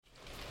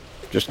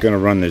Just going to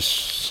run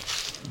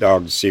this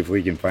dog to see if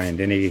we can find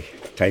any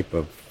type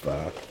of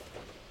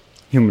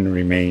human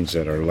remains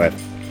that are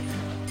left.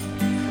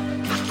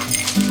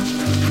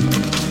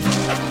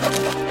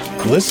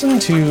 Listen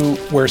to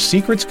Where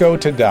Secrets Go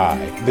to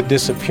Die, The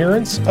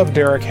Disappearance of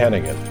Derek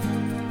Hennigan.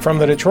 From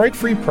the Detroit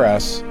Free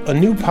Press, a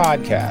new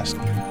podcast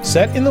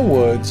set in the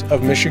woods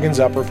of Michigan's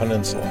Upper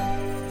Peninsula.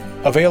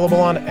 Available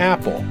on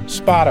Apple,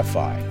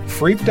 Spotify,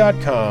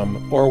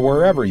 Freep.com, or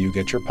wherever you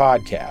get your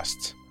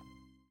podcasts.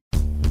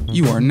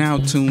 You are now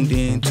tuned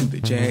in to the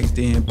Jags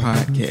Den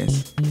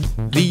Podcast,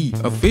 the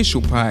official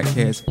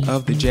podcast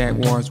of the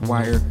Jaguars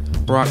Wire,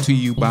 brought to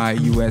you by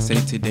USA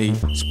Today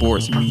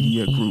Sports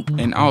Media Group,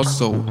 and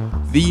also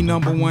the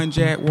 #1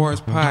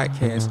 Jaguars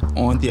podcast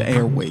on the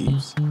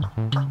airwaves.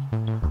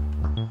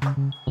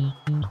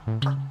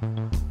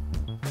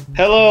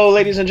 Hello,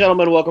 ladies and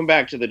gentlemen. Welcome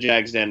back to the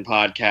Jags Den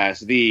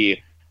Podcast, the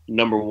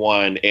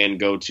 #1 and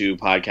go-to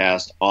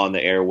podcast on the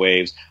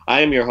airwaves.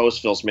 I am your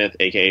host, Phil Smith,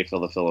 a.k.a.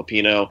 Phil the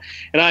Filipino,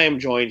 and I am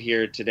joined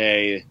here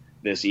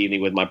this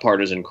evening with my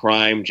partners in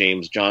crime,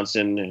 James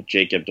Johnson,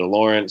 Jacob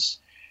DeLawrence.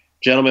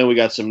 Gentlemen, we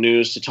got some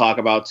news to talk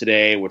about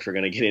today, which we're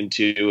going to get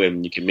into,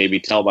 and you can maybe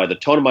tell by the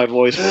tone of my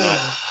voice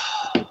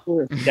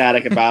we're not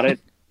ecstatic about it,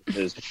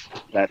 because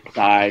that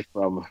sigh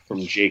from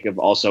Jacob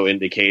also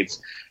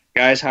indicates.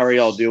 Guys, how are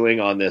y'all doing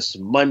on this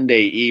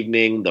Monday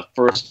evening, the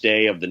first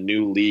day of the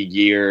new league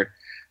year?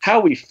 How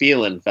we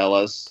feeling,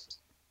 fellas?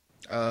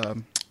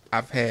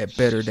 I've had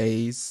better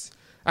days.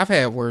 I've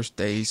had worse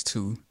days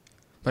too,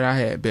 but I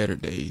had better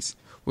days.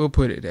 We'll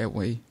put it that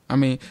way. I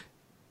mean,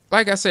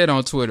 like I said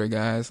on Twitter,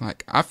 guys,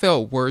 like I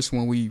felt worse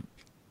when we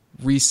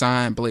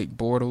re-signed Blake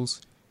Bortles,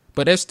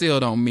 but that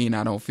still don't mean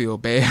I don't feel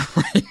bad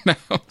right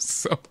now.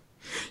 So,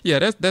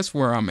 yeah, that's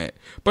where I'm at.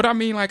 But I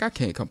mean, like I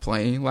can't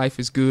complain. Life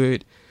is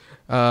good.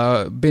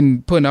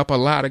 Been putting up a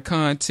lot of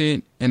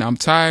content, and I'm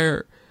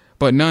tired.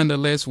 But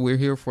nonetheless, we're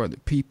here for the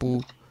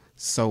people,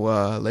 so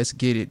let's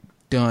get it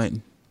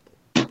done.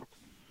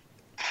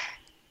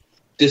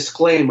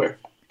 Disclaimer,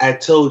 I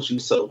told you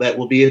so. That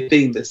will be a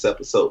theme this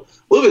episode.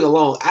 Moving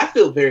along, I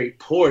feel very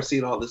poor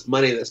seeing all this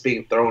money that's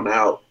being thrown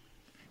out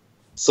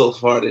so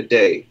far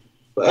today.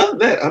 But other than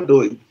that, I'm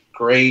doing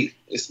great.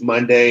 It's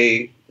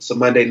Monday. It's a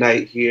Monday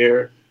night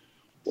here.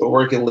 We're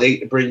working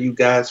late to bring you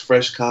guys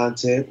fresh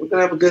content. We're going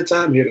to have a good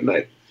time here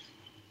tonight.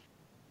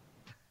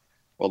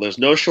 Well, there's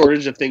no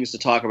shortage of things to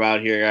talk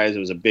about here, guys. It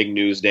was a big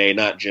news day,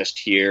 not just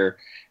here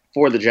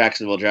for the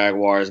Jacksonville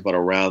Jaguars, but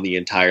around the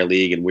entire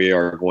league, and we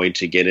are going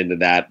to get into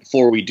that.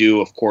 Before we do,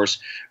 of course,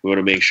 we want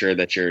to make sure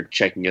that you're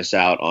checking us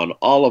out on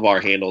all of our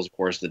handles, of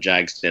course, the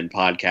Jags Den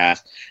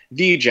Podcast,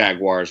 the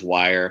Jaguars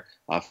Wire,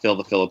 Phil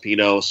the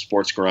Filipino,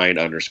 Sports Grind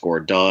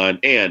 _Don,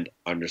 and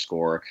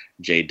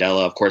 _J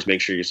Della. Of course,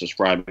 make sure you're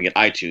subscribing at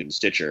iTunes,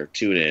 Stitcher,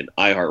 TuneIn,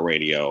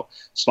 iHeartRadio,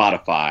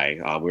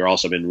 Spotify. We've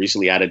also been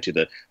recently added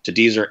to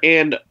Deezer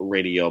and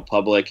Radio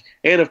Public.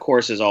 And of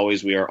course, as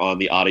always, we are on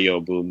the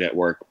Audio Boom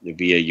Network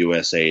via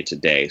USA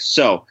Today.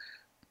 So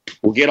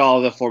we'll get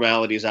all the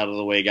formalities out of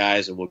the way,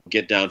 guys, and we'll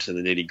get down to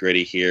the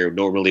nitty-gritty here.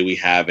 Normally, we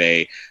have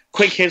a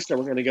quick hits that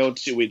we're going to go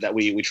to that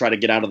we try to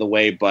get out of the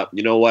way, but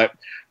you know what?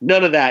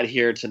 None of that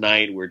here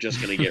tonight. We're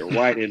just going to get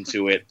right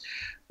into it.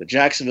 The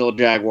Jacksonville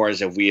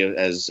Jaguars,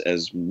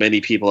 as many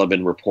people have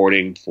been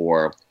reporting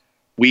for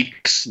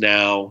weeks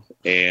now,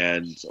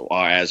 and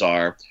as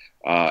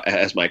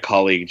my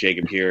colleague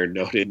Jacob here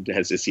noted,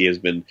 as he has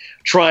been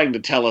trying to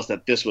tell us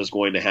that this was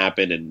going to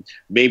happen, and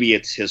maybe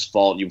it's his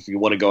fault. If you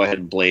want to go ahead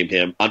and blame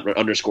him,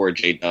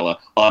 _J Della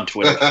on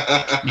Twitter.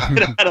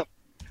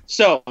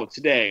 So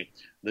today,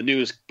 the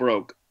news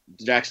broke.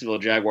 The Jacksonville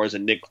Jaguars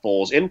and Nick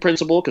Foles, in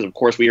principle, because of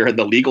course we are in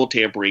the legal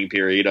tampering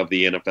period of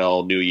the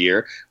NFL New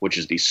Year, which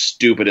is the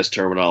stupidest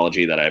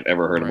terminology that I've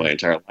ever heard in my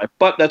entire life.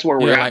 But that's where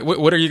we're at. Like,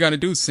 what are you going to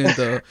do? Send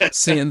the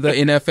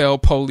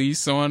NFL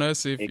police on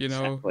us? If exactly. You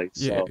know,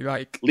 so,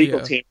 legal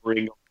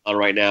tampering going on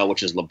right now,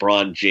 which is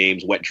LeBron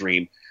James' wet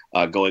dream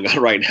going on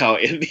right now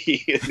in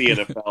the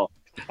NFL.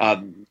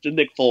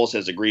 Nick Foles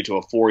has agreed to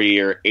a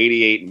 4-year,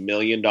 $88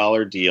 million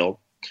deal,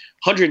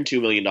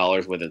 $102 million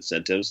with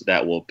incentives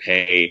that will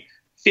pay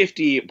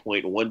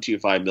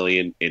 $50.125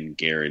 million in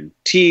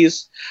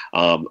guarantees.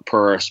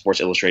 Per Sports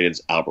Illustrated's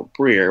Albert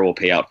Breer, will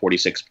pay out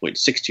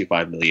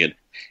 $46.625 million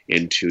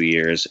in 2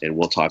 years, and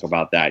we'll talk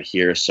about that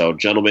here. So,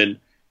 gentlemen,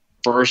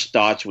 first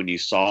thoughts when you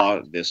saw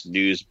this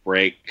news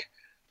break.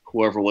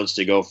 Whoever wants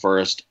to go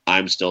first.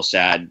 I'm still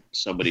sad.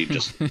 Somebody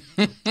just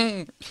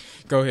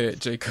go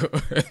ahead,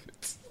 Jacob.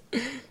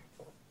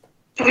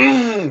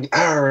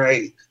 All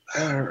right.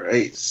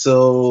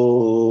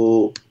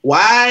 So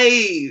why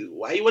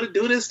you want to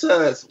do this to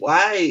us?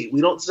 Why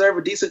we don't deserve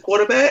a decent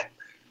quarterback?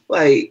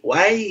 Like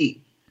why?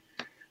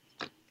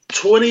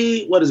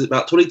 20? What is it?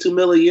 About 22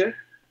 mil a year?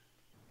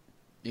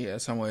 Yeah,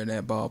 somewhere in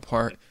that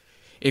ballpark.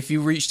 If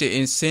you reach the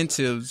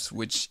incentives,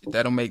 which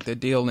that'll make the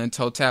deal in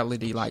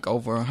totality like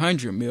over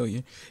 $100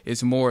 million,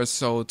 it's more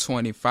so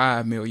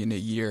 $25 million a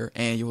year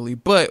annually.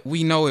 But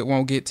we know it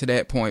won't get to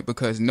that point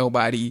because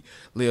nobody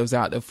lives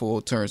out the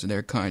full terms of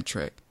their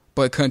contract.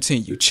 But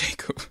continue,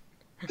 Jacob.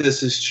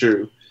 This is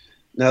true.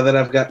 now that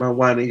I've got my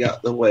whining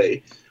out the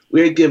way,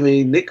 we're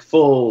giving Nick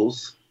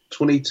Foles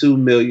 $22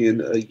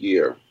 million a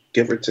year,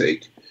 give or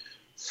take,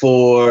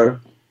 for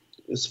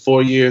it's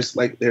 4 years.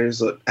 Like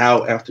there's an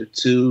out after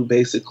 2,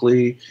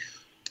 basically.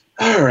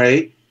 All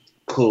right,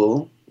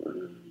 cool.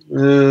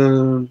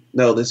 No,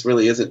 this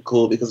really isn't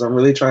cool because I'm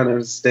really trying to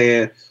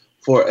understand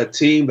for a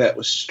team that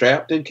was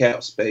strapped in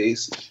cap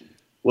space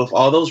with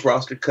all those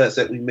roster cuts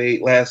that we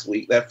made last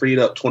week that freed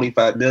up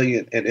 $25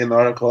 million. And in the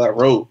article I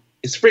wrote,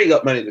 it's freeing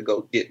up money to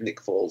go get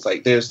Nick Foles.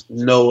 Like there's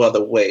no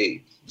other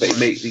way they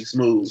make these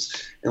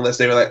moves unless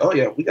they were like, oh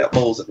yeah, we got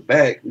Foles in the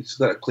bag. We just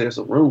got to clear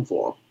some room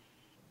for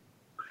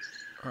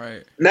him.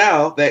 Right.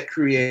 Now that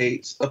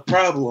creates a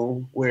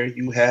problem where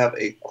you have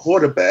a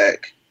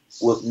quarterback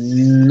with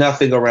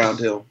nothing around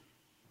him.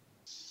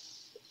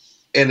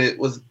 And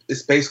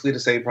it's basically the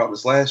same problem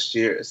as last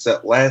year,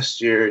 except last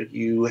year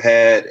you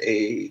had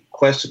a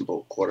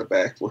questionable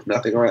quarterback with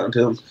nothing around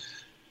him.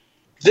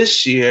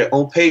 This year,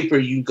 on paper,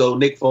 you go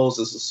Nick Foles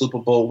is a Super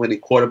Bowl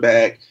winning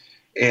quarterback,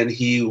 and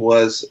he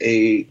was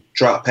a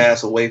drop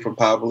pass away from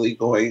probably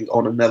going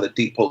on another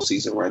deep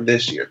postseason run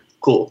this year.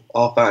 Cool,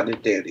 all fine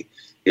and dandy.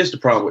 Here's the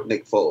problem with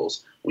Nick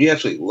Foles. When you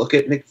actually look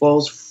at Nick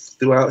Foles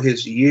throughout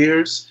his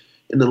years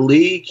in the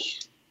league,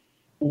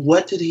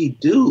 what did he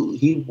do?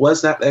 He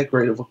was not that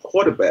great of a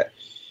quarterback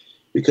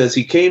because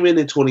he came in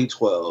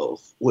 2012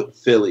 with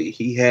Philly.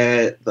 He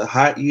had the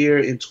hot year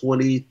in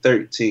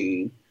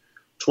 2013.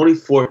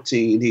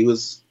 2014, he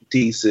was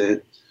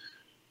decent.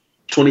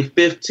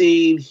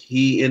 2015,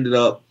 he ended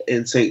up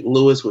in St.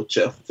 Louis with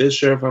Jeff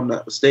Fisher, if I'm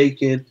not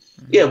mistaken.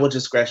 Yeah, we'll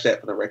just scratch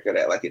that from the record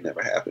out like it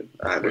never happened.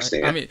 I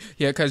understand. I mean,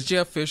 yeah, because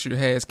Jeff Fisher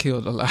has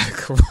killed a lot of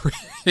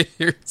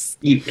careers.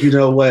 You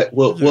know what?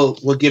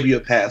 We'll give you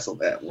a pass on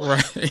that one.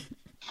 Right.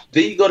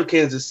 Then you go to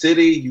Kansas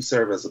City. You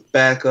serve as a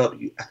backup.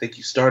 I think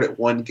you started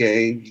one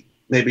game. You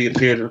maybe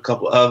appeared in a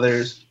couple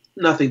others.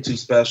 Nothing too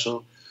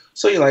special.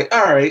 So you're like,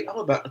 all right, I'm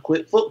about to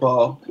quit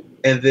football.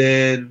 And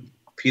then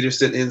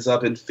Peterson ends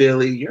up in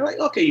Philly. You're like,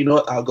 okay, you know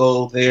what? I'll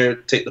go there,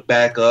 take the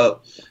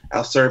backup.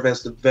 I'll serve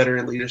as the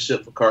veteran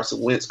leadership for Carson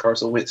Wentz.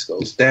 Carson Wentz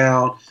goes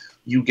down.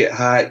 You get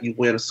hot. You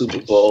win a Super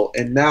Bowl.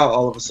 And now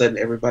all of a sudden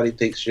everybody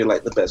thinks you're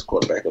like the best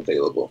quarterback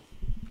available.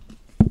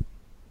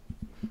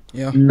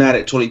 Yeah. Not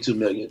at $22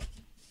 million.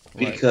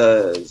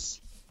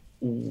 Because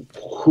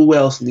who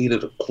else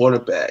needed a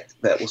quarterback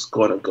that was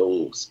going to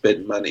go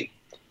spend money?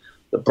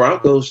 The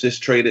Broncos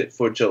just traded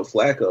for Joe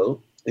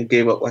Flacco and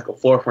gave up like a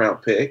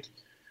 4th-round pick.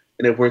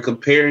 And if we're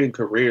comparing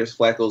careers,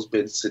 Flacco's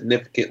been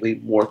significantly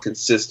more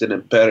consistent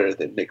and better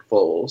than Nick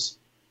Foles.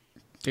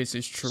 This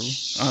is true,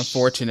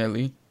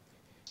 unfortunately.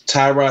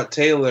 Tyrod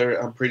Taylor,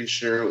 I'm pretty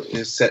sure,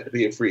 is set to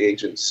be a free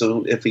agent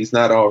soon, if he's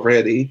not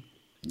already.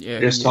 Yeah,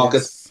 there's talk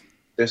of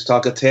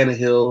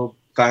Tannehill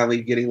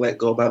finally getting let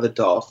go by the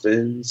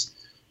Dolphins.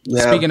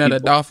 Speaking of the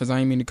Dolphins, I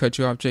didn't mean to cut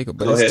you off, Jacob,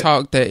 but it's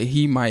talk that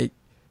he might,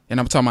 and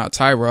I'm talking about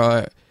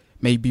Tyrod,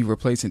 may be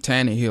replacing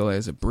Tannehill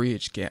as a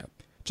bridge gap.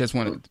 Just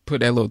want to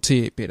put that little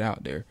tidbit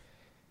out there.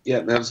 Yeah,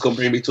 that's going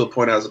to bring me to a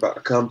point I was about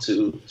to come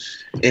to.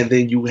 And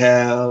then you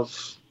have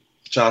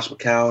Josh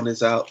McCown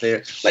is out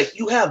there. Like,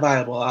 you have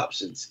viable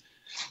options.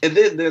 And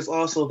then there's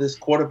also this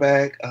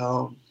quarterback.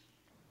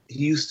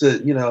 He used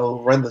to,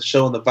 run the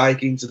show in the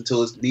Vikings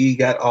until his knee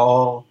got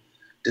all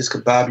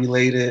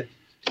discombobulated.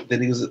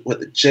 Then he was with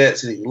the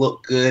Jets, and he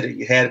looked good, and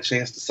you had a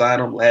chance to sign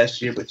him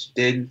last year, but you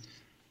didn't.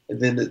 And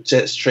then the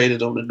Jets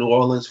traded him to New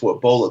Orleans for a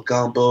bowl of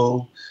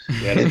gumbo.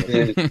 Yeah,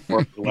 it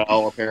worked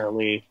well,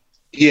 apparently.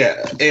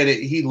 Yeah, and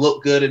he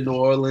looked good in New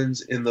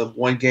Orleans in the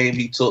one game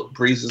he took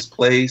Breeze's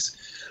place.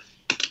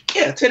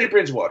 Yeah, Teddy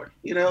Bridgewater,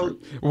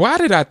 Why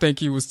did I think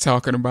he was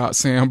talking about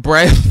Sam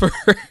Bradford?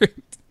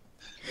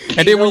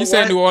 And then when you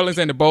said New Orleans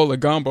and the bowl of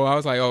gumbo, I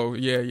was like, oh,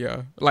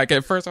 yeah. Like,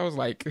 at first I was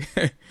like,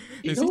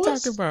 is he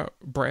talking about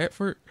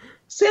Bradford?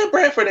 Sam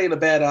Bradford ain't a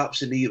bad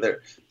option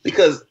either,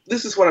 because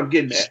this is what I'm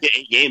getting at. Get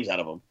 8 games out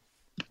of him.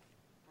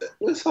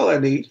 That's all I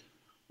need.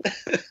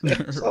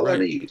 That's all I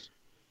need.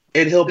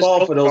 And he'll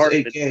ball for those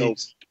 8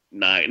 games.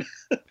 9.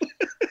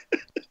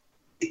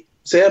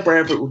 Sam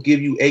Bradford will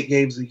give you 8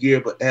 games a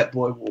year, but that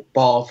boy will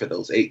ball for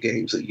those 8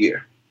 games a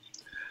year.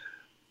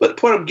 But the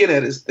point I'm getting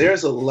at is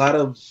there's a lot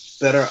of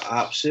better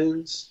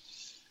options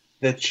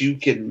that you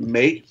can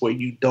make where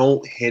you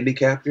don't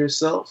handicap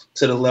yourself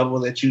to the level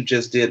that you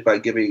just did by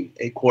giving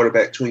a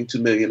quarterback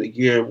 $22 million a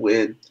year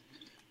when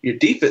your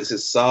defense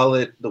is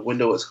solid, the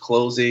window is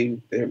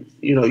closing.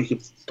 You can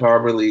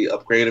probably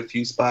upgrade a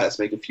few spots,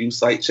 make a few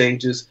slight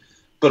changes.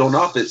 But on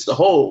offense, the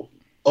whole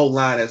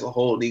O-line as a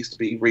whole needs to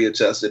be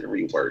readjusted and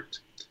reworked.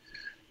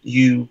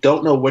 You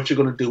don't know what you're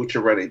going to do with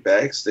your running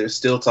backs. There's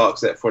still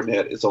talks that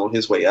Fournette is on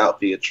his way out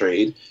via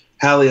trade.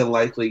 Highly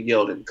unlikely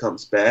Yeldon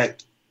comes back.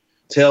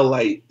 Tail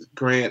Light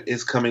Grant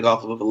is coming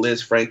off of a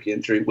Liz Frank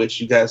injury, which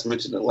you guys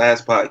mentioned in the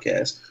last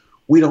podcast.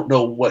 We don't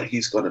know what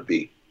he's going to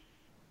be.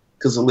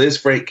 Because a Liz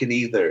Frank can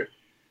either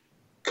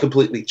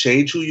completely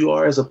change who you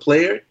are as a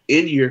player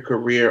in your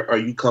career, or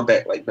you come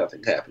back like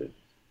nothing happened.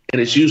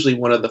 And it's usually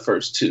one of the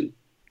first two.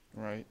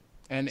 Right.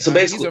 And so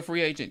basically, he's a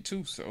free agent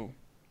too, so.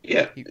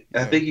 Yeah,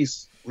 I think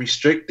he's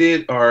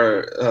restricted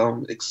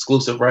or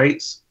exclusive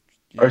rights,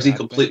 or is he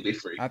completely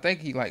free? I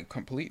think he like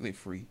completely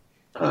free.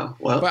 Oh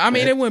well, But I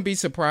mean, it wouldn't be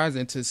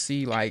surprising to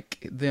see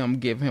like them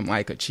give him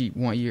like a cheap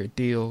 1-year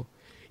deal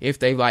if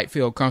they like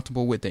feel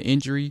comfortable with the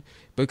injury,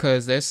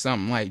 because there's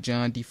something like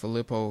John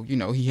DeFilippo, you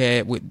know, he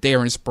had with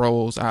Darren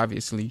Sproles,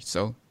 obviously.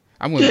 So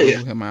I wouldn't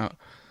rule him out.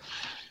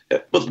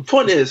 But the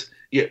point is,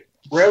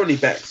 running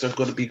backs are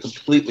going to be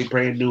completely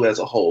brand new as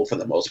a whole for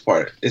the most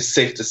part. It's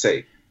safe to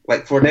say.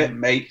 Like, Fournette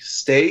may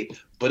stay,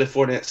 but if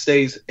Fournette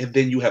stays, and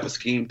then you have a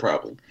scheme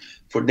problem.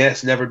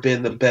 Fournette's never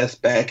been the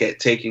best back at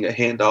taking a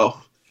handoff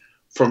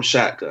from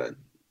shotgun,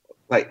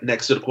 like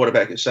next to the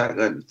quarterback in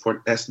shotgun.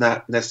 That's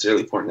not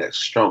necessarily Fournette's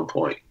strong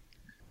point.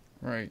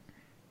 Right.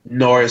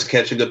 Nor is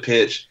catching a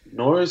pitch,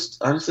 nor is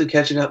honestly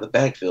catching out the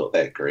backfield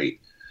that great.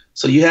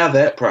 So you have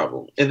that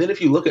problem. And then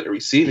if you look at the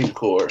receiving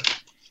core,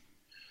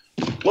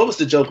 what was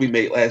the joke we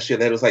made last year?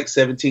 That it was like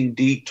 17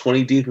 deep,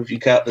 20 deep if you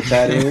count the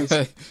tight ends.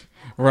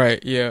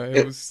 Right, yeah.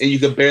 It was... And you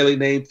could barely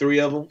name 3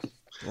 of them.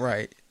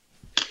 Right.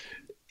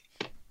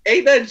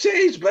 Ain't nothing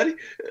changed, buddy.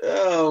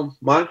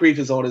 Moncrief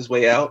is on his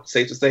way out.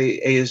 Safe to say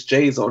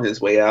ASJ is on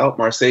his way out.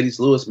 Mercedes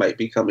Lewis might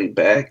be coming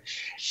back.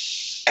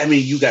 I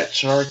mean, you got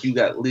Chark, you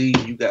got Lee,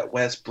 you got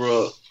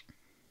Westbrook.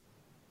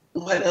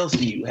 What else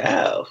do you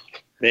have?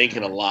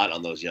 Banking a lot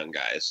on those young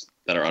guys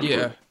that are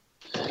unproven.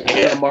 Yeah.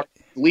 And Mark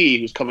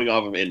Lee, who's coming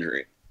off of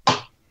injury.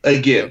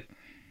 Again.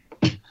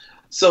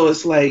 So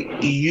it's like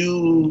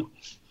you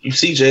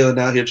see Jalen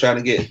out here trying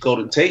to get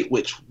Golden Tate,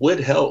 which would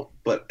help,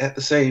 but at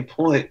the same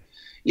point,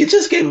 you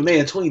just gave a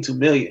man $22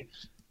 million,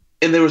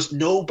 and there was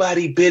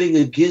nobody bidding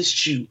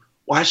against you.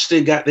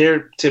 Washington got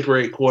their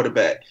temporary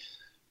quarterback.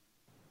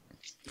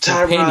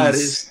 Tyrod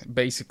is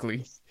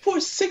basically for a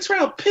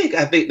 6th-round pick.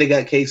 I think they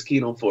got Case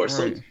Keenum for. Right.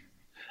 So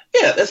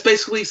yeah, that's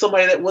basically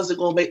somebody that wasn't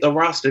going to make the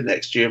roster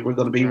next year. If we're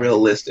going to be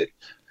realistic.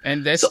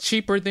 And that's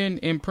cheaper than,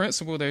 in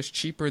principle, that's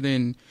cheaper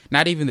than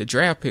not even the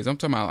draft picks. I'm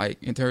talking about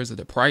like in terms of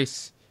the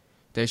price.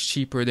 That's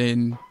cheaper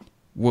than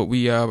what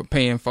we are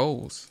paying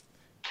Foles.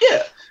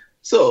 Yeah.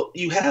 So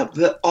you have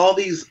all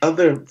these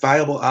other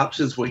viable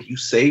options where you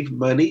save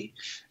money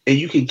and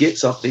you can get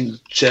something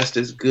just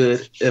as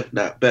good, if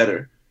not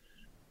better.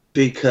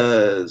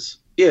 Because,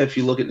 if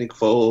you look at Nick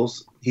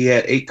Foles, he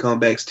had 8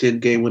 comebacks, 10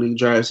 game-winning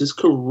drives. His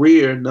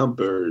career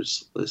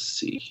numbers, let's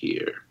see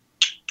here.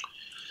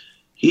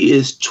 He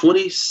is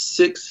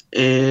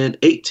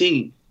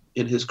 26-18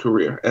 in his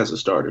career as a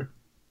starter.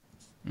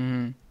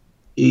 Mm-hmm.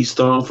 He's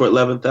thrown for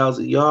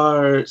 11,000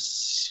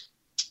 yards.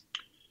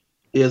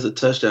 He has a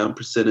touchdown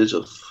percentage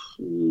of,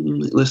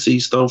 let's see,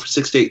 he's thrown for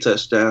 68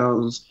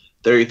 touchdowns,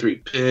 33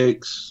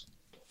 picks.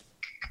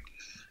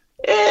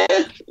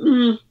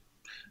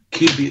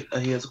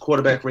 QB, he has a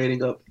quarterback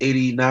rating of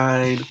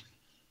 89.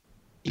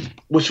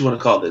 What you want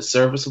to call this?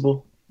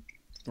 Serviceable?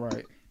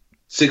 Right.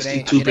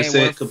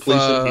 62%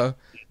 completion.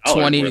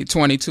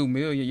 22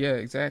 million. Yeah,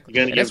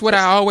 exactly. That's what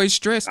I always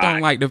stressed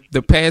on, like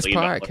the past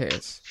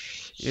podcast.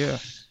 Yeah.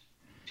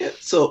 Yeah.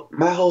 So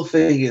my whole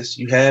thing is,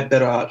 you have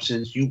better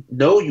options. You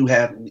know you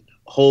have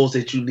holes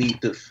that you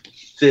need to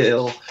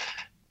fill,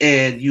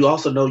 and you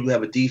also know you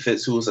have a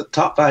defense who was a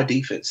top 5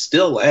 defense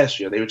still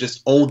last year. They were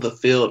just on the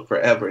field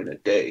forever in a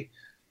day.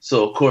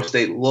 So of course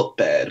they look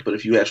bad, but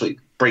if you actually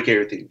break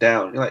everything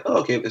down, you're like, oh,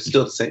 okay, it's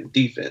still the same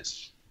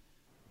defense.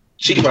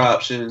 Cheaper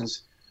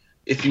options.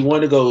 If you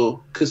want to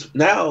go, because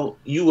now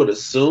you would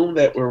assume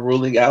that we're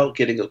ruling out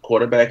getting a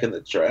quarterback in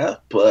the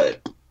draft,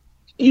 but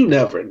you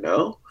never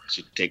know.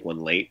 Should take one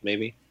late,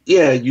 maybe.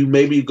 Yeah, you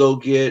maybe go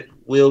get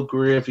Will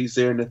Greer if he's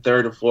there in the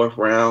 3rd or 4th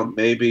round.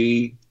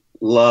 Maybe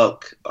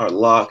Locke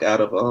out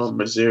of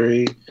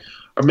Missouri,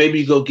 or maybe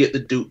you go get the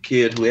Duke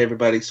kid who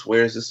everybody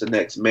swears is the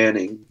next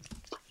Manning.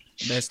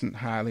 That's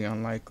highly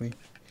unlikely.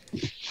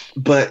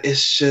 But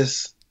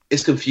it's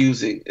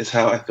confusing is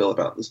how I feel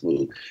about this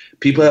move.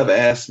 People have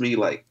asked me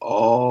like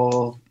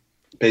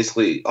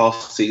basically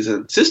off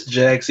season, since the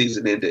Jag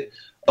season ended,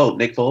 oh,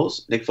 Nick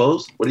Foles?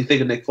 What do you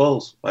think of Nick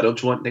Foles? Why don't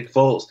you want Nick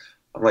Foles?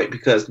 I'm like,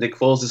 because Nick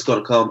Foles is going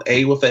to come,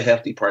 A, with a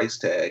hefty price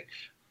tag.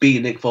 B,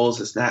 Nick Foles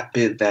has not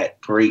been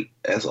that great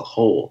as a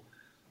whole.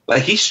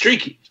 Like, he's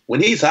streaky.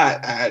 When he's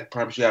hot, I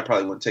promise you I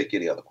probably wouldn't take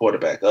any other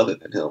quarterback other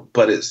than him.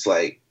 But it's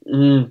like,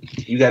 you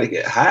got to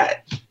get hot.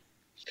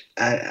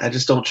 I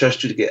just don't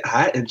trust you to get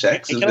hot in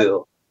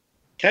Jacksonville.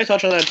 Can I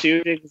touch on that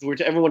too?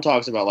 Because everyone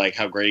talks about like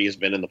how great he's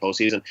been in the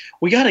postseason.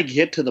 We got to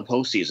get to the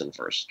postseason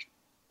first.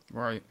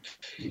 Right.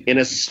 In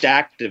a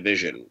stacked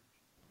division.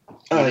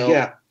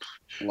 Yeah.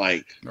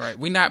 Like, right.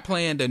 We're not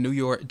playing the New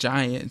York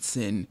Giants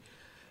and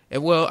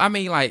well, I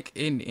mean, like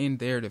in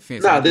their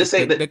defense, no, this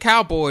ain't the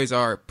Cowboys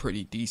are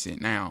pretty decent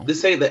now.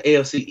 This ain't the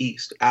AFC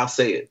East. I'll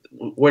say it.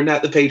 We're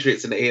not the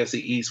Patriots in the AFC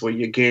East where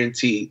you're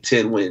guaranteed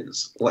 10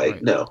 wins. Like,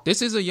 right. No.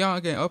 This is a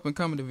young and up and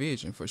coming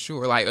division for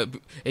sure. Like,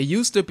 it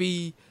used to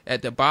be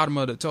at the bottom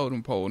of the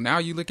totem pole. Now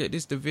you look at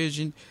this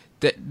division,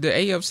 the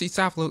AFC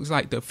South looks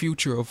like the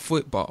future of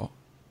football.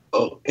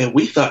 Oh, and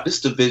we thought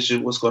this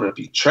division was going to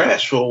be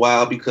trash for a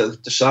while because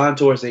Deshaun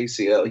tore his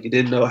ACL. You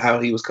didn't know how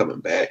he was coming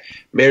back.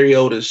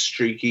 Mariota's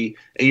streaky.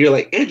 And you're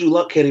like, Andrew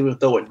Luck can't even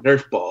throw a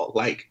Nerf ball.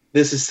 Like,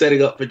 this is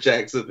setting up for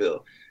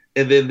Jacksonville.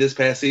 And then this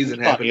past season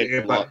happened. Andrew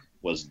Everybody Luck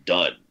was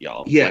done,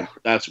 y'all. Yeah.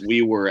 Like,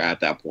 we were at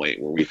that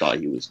point where we thought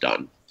he was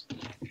done.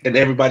 And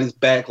everybody's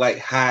back like,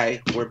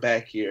 hi, we're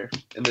back here.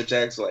 And the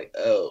Jags are like,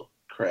 oh,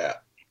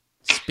 crap.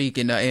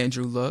 Speaking of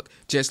Andrew Luck,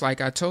 just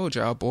like I told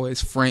y'all,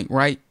 boys, Frank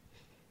Wright,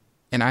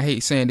 and I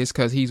hate saying this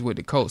because he's with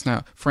the Colts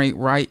now, Frank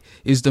Wright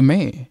is the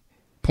man.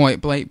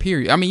 Point blank,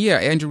 period. I mean, yeah,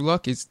 Andrew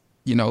Luck is,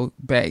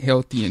 back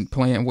healthy and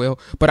playing well.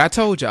 But I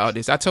told y'all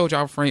this. I told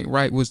y'all Frank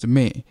Wright was the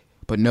man.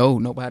 But no,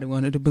 nobody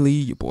wanted to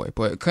believe you, boy.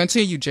 But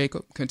continue,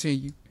 Jacob.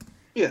 Continue.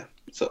 Yeah.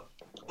 So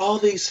all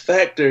these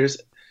factors,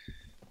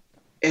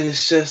 and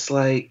it's just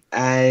like,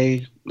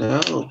 I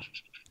know.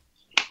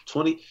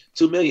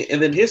 22 million.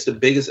 And then here's the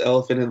biggest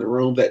elephant in the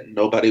room that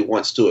nobody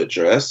wants to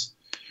address.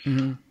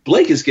 Mm-hmm.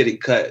 Blake is getting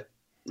cut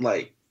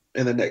like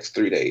in the next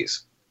 3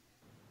 days.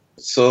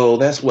 So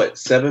that's what,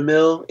 $7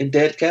 million in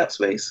dead cap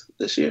space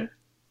this year?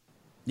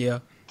 Yeah.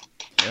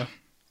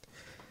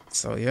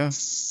 So yeah.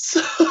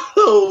 So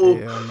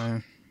yeah,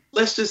 man.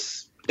 Let's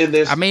just and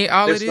there's I mean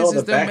all it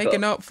is them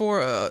making up for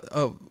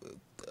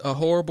a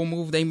horrible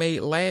move they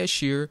made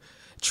last year,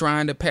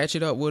 trying to patch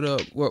it up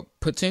with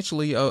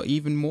potentially a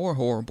even more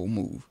horrible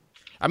move.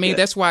 I mean,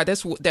 that's why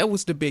that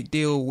was the big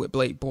deal with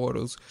Blake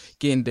Bortles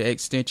getting the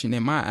extension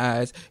in my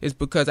eyes, is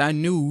because I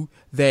knew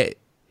that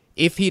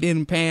if he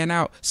didn't pan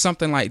out,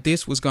 something like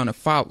this was going to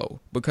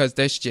follow, because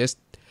that's just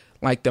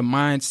like the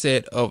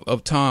mindset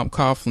of Tom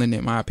Coughlin,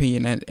 in my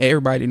opinion. And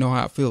everybody know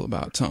how I feel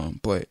about Tom,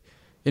 but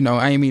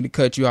I ain't mean to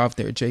cut you off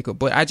there, Jacob,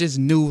 but I just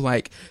knew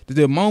like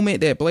the moment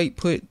that Blake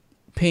put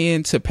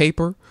pen to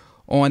paper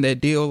on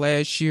that deal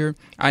last year,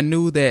 I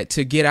knew that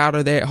to get out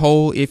of that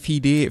hole, if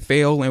he did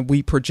fail, and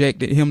we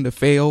projected him to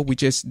fail, we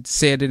just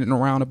said it in a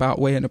roundabout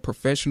way, in a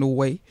professional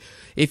way.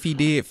 If he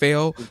did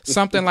fail,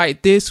 something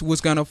like this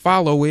was going to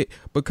follow it,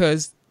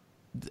 because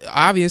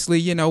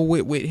obviously,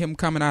 with him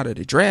coming out of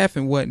the draft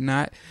and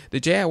whatnot,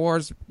 the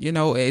Jaguars,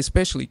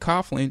 especially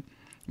Coughlin,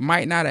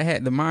 might not have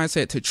had the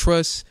mindset to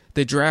trust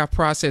the draft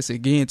process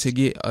again to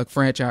get a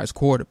franchise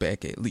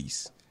quarterback at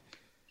least.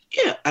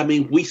 Yeah, I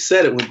mean, we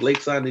said it when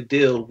Blake signed the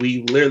deal.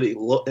 We literally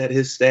looked at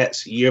his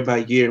stats year by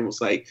year and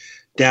was like,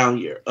 down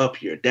year, up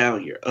year,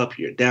 down year, up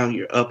year, down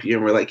year, up year.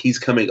 And we're like, he's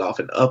coming off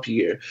an up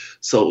year.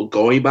 So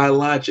going by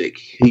logic,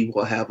 he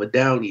will have a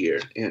down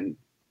year. And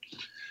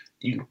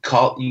you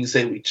can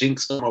say we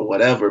jinxed him or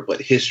whatever,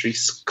 but history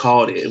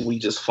called it, and we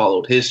just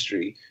followed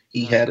history.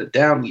 He had a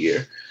down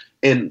year.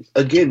 And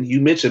again,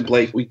 you mentioned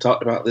Blake. We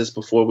talked about this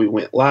before we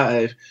went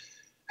live,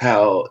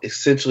 how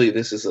essentially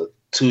this is a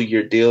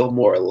 2-year deal,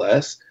 more or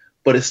less.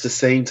 But it's the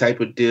same type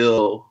of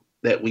deal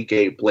that we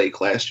gave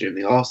Blake last year in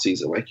the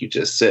offseason, like you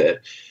just said,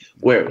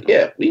 where,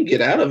 yeah, we can get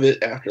out of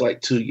it after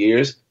like 2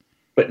 years,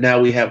 but now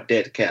we have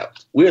dead cap.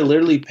 We're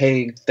literally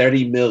paying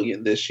 $30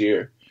 million this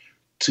year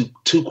to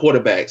 2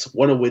 quarterbacks,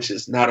 one of which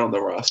is not on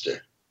the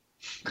roster.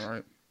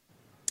 Right.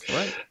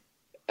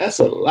 That's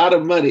a lot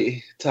of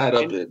money tied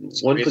up in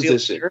one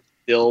position. There are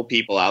still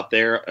people out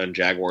there on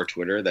Jaguar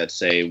Twitter that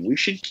say we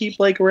should keep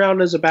Blake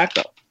around as a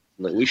backup.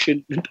 Like we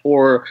should,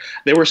 or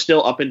they were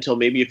still up until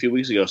maybe a few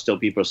weeks ago, still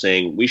people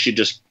saying we should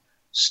just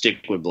stick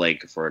with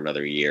Blake for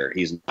another year.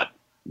 He's not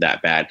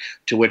that bad.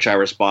 To which I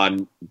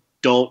respond,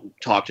 don't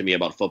talk to me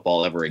about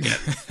football ever again.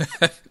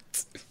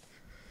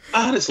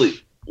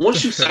 Honestly,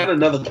 once you sign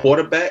another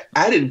quarterback,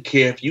 I didn't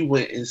care if you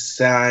went and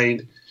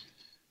signed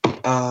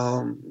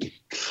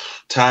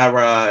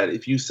Tyrod,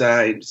 if you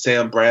signed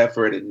Sam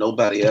Bradford and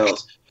nobody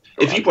else.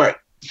 If you brought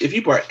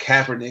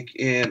Kaepernick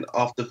in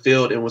off the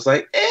field and was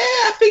like,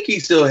 I think he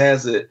still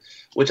has it,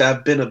 which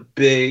I've been a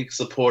big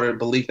supporter and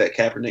belief that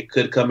Kaepernick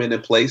could come in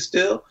and play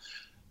still.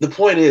 The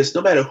point is,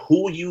 no matter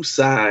who you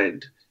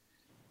signed,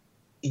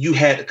 you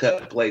had to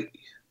cut Blake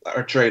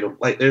or trade him.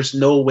 Like, there's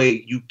no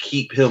way you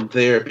keep him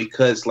there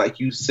because, like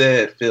you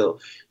said, Phil,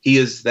 he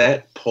is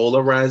that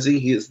polarizing.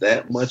 He is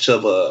that much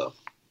of a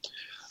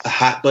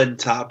hot button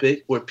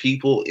topic where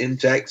people in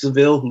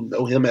Jacksonville who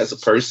know him as a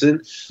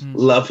person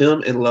love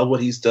him and love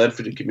what he's done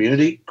for the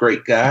community.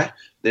 Great guy.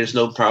 There's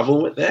no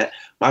problem with that.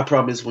 My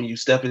problem is when you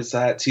step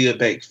inside Tia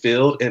Bank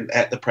Field and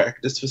at the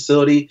practice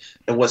facility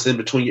and what's in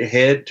between your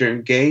head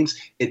during games,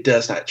 it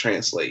does not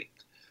translate.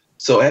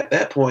 So at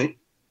that point,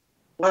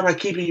 why am I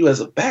keeping you as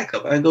a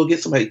backup? I can go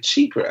get somebody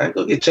cheaper. I can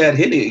go get Chad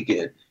Henne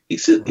again. He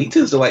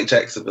tends to like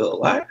Jacksonville a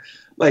lot.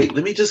 Like,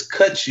 let me just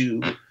cut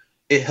you.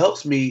 It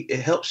helps me. It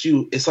helps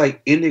you. It's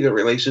like ending a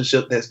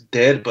relationship that's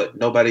dead, but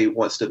nobody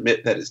wants to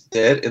admit that it's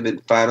dead. And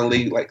then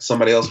finally, like,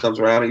 somebody else comes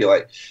around and you're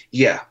like,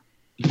 yeah,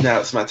 now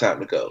it's my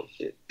time to go.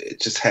 It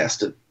just has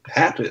to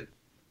happen.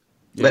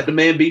 Yeah. Let the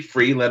man be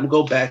free. Let him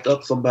go back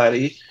up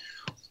somebody.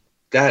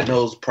 God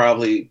knows,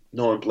 probably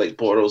knowing Blake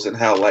Bortles and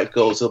how life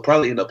goes, he'll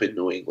probably end up in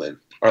New England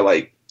or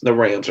like the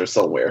Rams or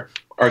somewhere.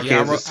 Or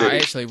Kansas City. I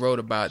actually wrote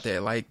about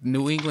that. Like,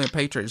 New England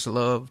Patriots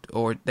loved,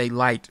 or they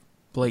liked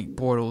Blake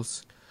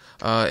Bortles,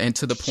 and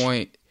to the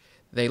point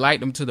they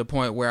liked him to the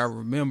point where I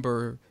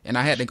remember, and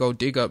I had to go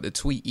dig up the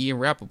tweet, Ian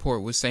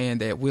Rappaport was saying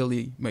that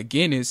Willie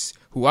McGinnis,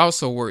 who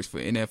also works for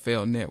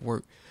NFL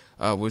Network,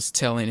 was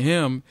telling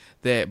him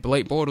that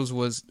Blake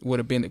Bortles would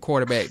have been the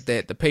quarterback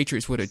that the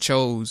Patriots would have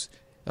chose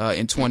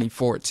in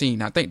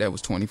 2014. I think that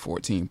was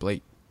 2014,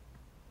 Blake.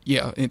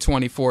 Yeah, in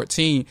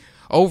 2014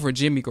 over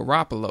Jimmy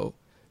Garoppolo.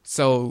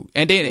 So,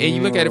 and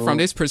you look at it from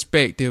this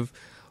perspective,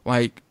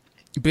 like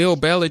Bill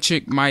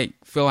Belichick might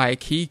feel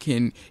like he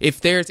can,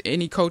 if there's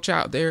any coach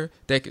out there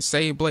that could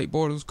save Blake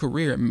Bortles'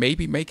 career and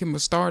maybe make him a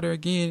starter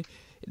again,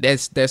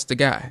 that's the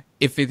guy.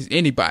 If it's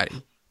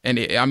anybody. And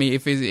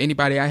if it's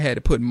anybody I had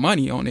to put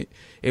money on it,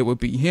 it would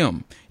be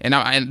him. And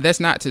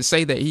that's not to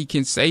say that he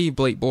can save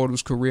Blake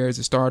Bortles' career as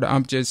a starter.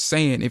 I'm just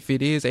saying if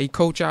it is a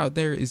coach out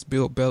there, it's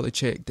Bill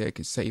Belichick that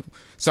can save him.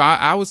 So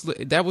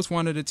that was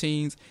one of the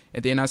teams.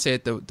 And then I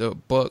said the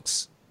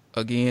Bucks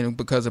again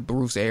because of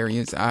Bruce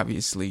Arians,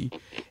 obviously.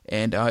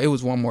 And it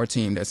was one more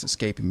team that's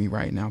escaping me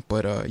right now.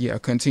 But yeah,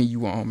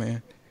 continue on,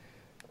 man.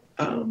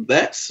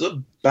 That's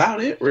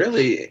about it,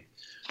 really.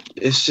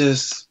 It's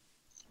just.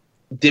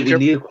 Did we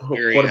need a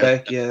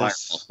quarterback?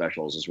 Yes.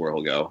 Specials is where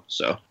he'll go.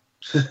 So.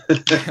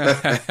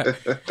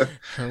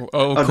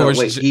 Of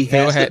course,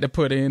 Phil had to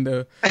put in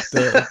the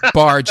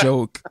bar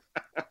joke.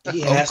 He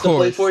has to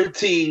play for a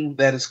team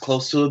that is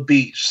close to a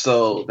beach.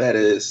 So that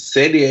is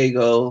San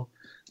Diego,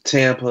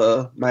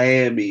 Tampa,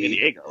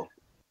 Miami.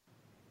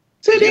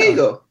 San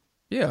Diego.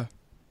 Yeah.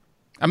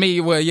 I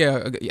mean, well,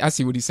 yeah, I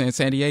see what he's saying.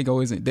 San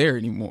Diego isn't there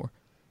anymore.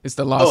 It's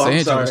the Los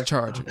Angeles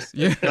Chargers.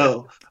 Yeah.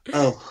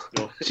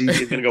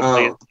 He's gonna go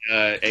play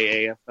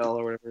AAFL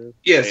or whatever.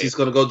 Yes, he's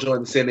gonna go join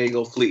the San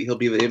Diego Fleet. He'll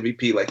be the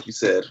MVP, like you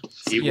said.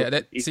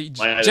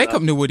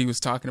 Jacob knew what he was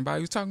talking about.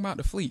 He was talking about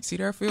the Fleet. See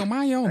there, Phil?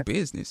 Mind your own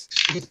business.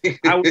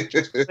 I was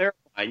just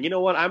clarifying. You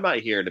know what? I'm not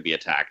here to be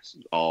attacked.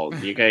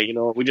 Okay. You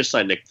know what? We just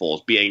signed Nick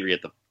Foles. Be angry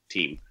at the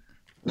team.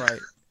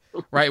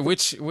 Right.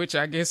 Which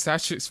I guess I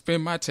should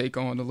spend my take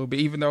on a little bit,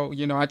 even though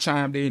I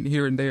chimed in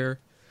here and there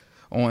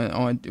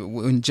on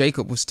when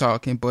Jacob was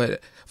talking.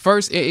 But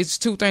first, it's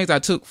two things I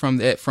took from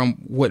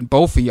what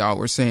both of y'all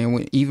were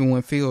saying, even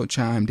when Phil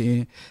chimed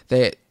in,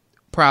 that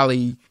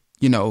probably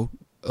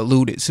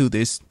alluded to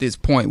this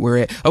point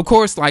where, of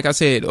course, like I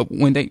said,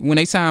 when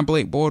they signed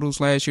Blake Bortles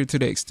last year to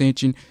the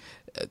extension,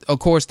 of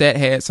course that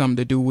had something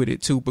to do with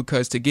it too,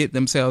 because to get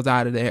themselves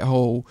out of that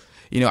hole,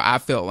 I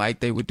felt like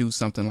they would do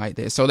something like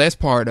that. So that's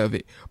part of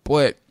it.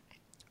 But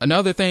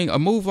another thing, a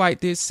move like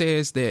this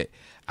says that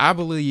I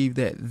believe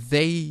that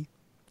they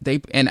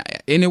and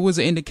it was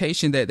an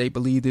indication that they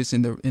believe this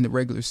in the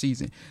regular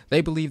season.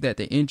 They believe that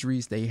the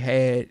injuries they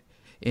had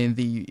in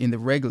the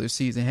regular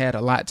season had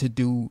a lot to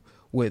do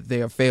with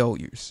their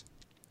failures.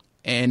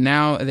 And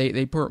now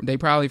they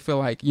probably feel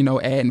like,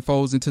 adding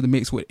Foles into the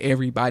mix with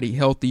everybody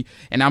healthy.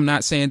 And I'm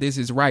not saying this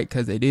is right,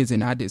 because it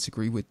isn't. I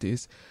disagree with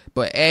this.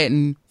 But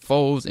adding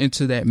Foles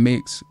into that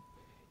mix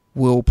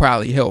will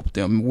probably help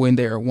them when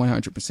they're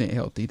 100%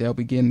 healthy. They'll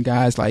be getting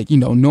guys like,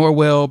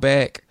 Norwell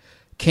back,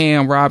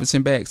 Cam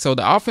Robinson back. So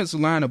the offensive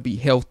line will be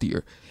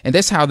healthier. And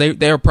that's how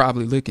they're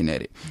probably looking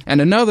at it. And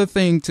another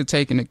thing to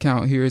take into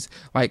account here is,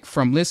 like,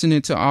 from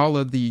listening to all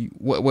of the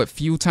what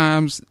few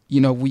times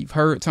we've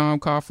heard Tom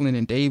Coughlin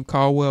and Dave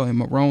Caldwell and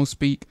Marrone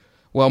speak.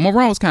 Well,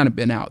 Marrone's kind of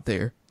been out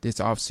there this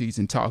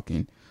offseason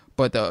talking,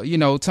 but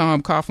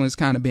Tom Coughlin's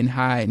kind of been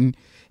hiding.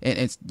 And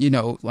it's,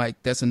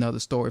 like, that's another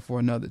story for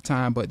another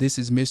time. But this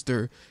is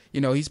Mr.,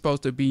 he's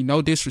supposed to be,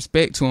 no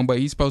disrespect to him, but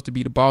he's supposed to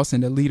be the boss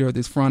and the leader of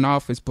this front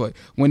office. But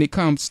when it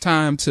comes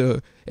time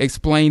to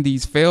explain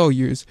these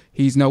failures,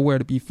 he's nowhere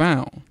to be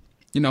found.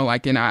 And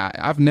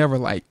I've never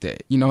liked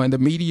that. And the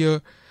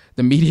media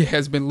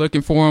has been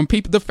looking for him.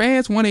 The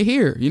fans want to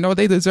hear,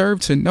 they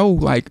deserve to know,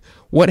 like,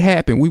 what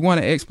happened. We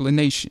want an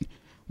explanation.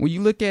 When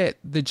you look at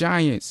the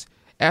Giants,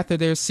 after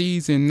their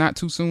season, not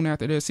too soon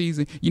after their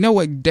season, you know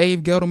what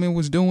Dave Gettleman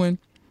was doing?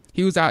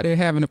 He was out there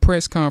having a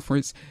press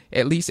conference,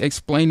 at least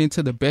explaining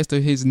to the best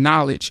of his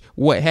knowledge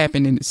what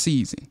happened in the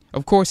season.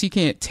 Of course, he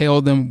can't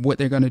tell them what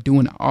they're going to do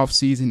in the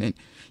offseason and,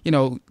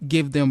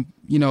 give them,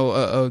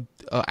 a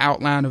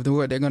outline of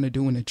what they're going to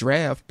do in the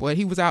draft. But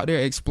he was out there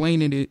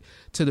explaining it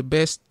to the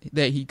best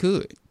that he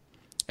could.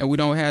 And we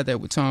don't have that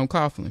with Tom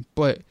Coughlin.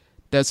 But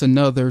that's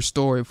another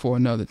story for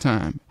another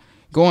time.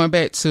 Going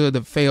back to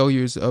the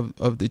failures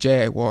of the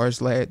Jaguars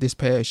this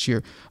past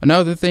year,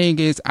 another thing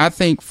is, I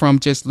think from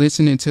just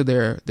listening to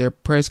their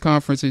press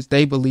conferences,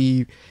 they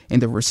believe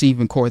in the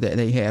receiving core that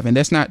they have. And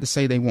that's not to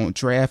say they won't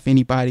draft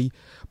anybody,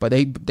 but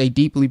they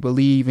deeply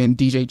believe in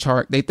DJ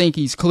Chark. They think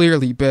he's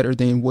clearly better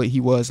than what he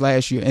was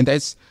last year. And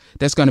that's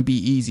going to be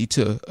easy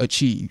to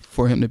achieve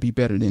for him to be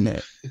better than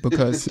that.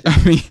 Because,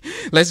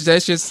 let's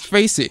just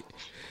face it.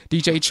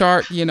 DJ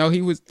Chark,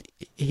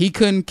 he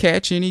couldn't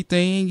catch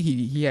anything.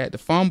 He had the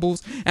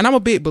fumbles. And I'm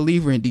a big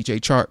believer in DJ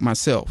Chark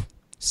myself.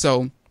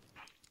 So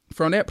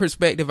from that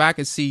perspective, I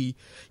can see,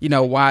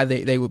 why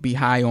they would be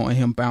high on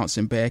him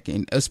bouncing back.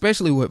 And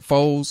especially with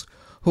Foles,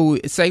 who,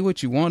 say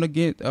what you want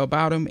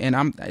about him. And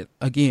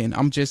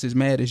I'm just as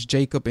mad as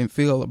Jacob and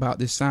Phil about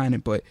this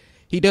signing. But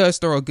he does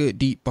throw a good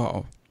deep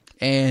ball.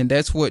 And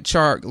that's what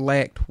Chark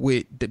lacked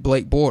with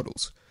Blake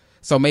Bortles.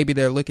 So maybe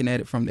they're looking at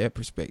it from their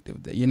perspective.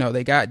 You know,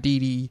 they got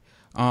Dede.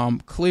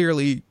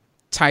 Clearly,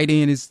 tight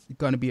end is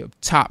going to be a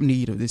top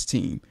need of this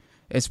team,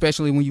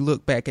 especially when you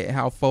look back at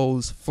how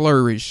Foles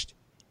flourished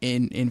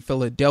in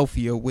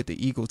Philadelphia with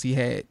the Eagles. He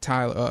had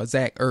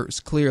Zach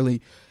Ertz,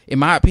 clearly, in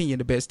my opinion,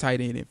 the best tight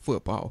end in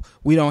football.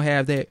 We don't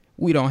have that.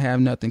 We don't have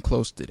nothing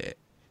close to that.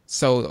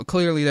 So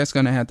clearly that's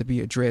going to have to be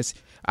addressed.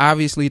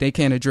 Obviously, they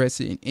can't address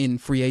it in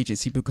free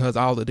agency because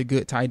all of the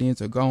good tight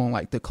ends are gone.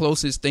 Like the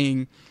closest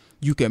thing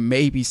you can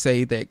maybe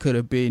say that could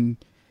have been,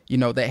 you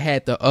know, that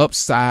had the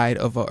upside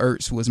of a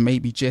Ertz was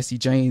maybe Jesse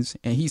James,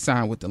 and he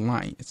signed with the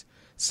Lions.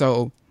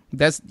 So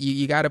that's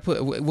you got to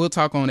put. We'll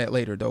talk on that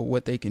later though,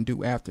 what they can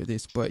do after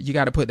this. But you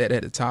got to put that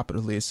at the top of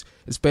the list,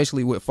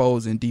 especially with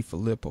Foles and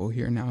DeFilippo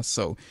here now.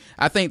 So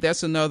I think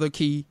that's another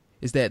key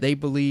is that they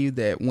believe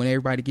that when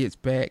everybody gets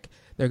back,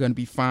 they're going to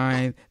be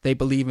fine. They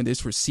believe in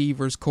this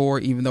receivers core,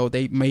 even though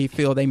they may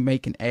feel they may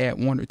can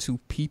add one or two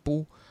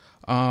people.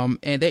 And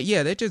that,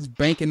 yeah, they're just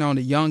banking on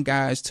the young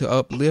guys to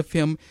uplift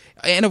him.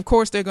 And of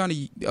course, they're going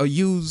to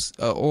use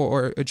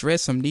or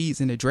address some needs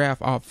in the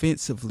draft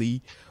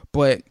offensively.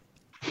 But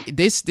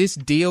this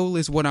deal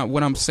is what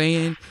I'm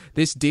saying.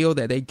 This deal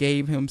that they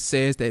gave him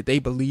says that they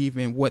believe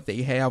in what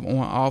they have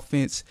on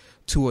offense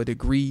to a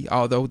degree,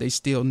 although they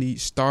still need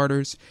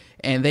starters.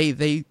 And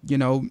they you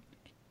know,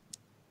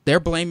 they're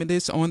blaming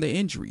this on the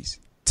injuries.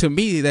 To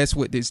me, that's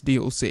what this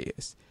deal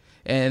says.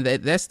 And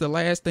that's the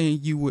last thing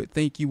you would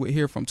think you would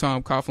hear from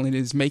Tom Coughlin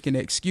is making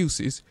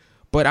excuses.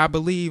 But I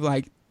believe,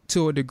 like,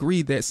 to a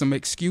degree that some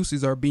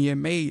excuses are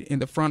being made in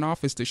the front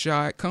office to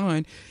Shad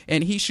Khan,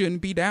 and he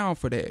shouldn't be down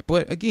for that.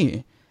 But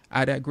again,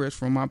 I digress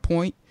from my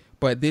point.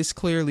 But this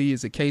clearly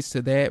is a case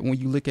to that. When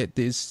you look at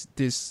this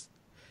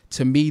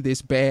to me,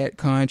 this bad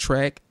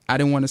contract, I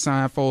didn't want to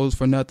sign Foles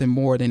for nothing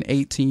more than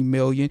 $18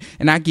 million.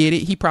 And I get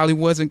it. He probably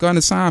wasn't going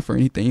to sign for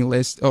anything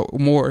less or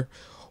more,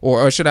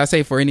 or should I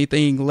say for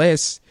anything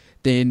less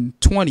than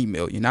 $20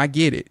 million. I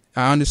get it.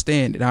 I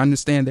understand it. I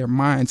understand their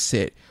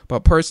mindset.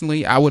 But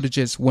personally, I would have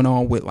just went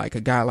on with like a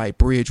guy like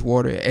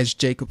Bridgewater, as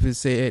Jacob has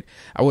said.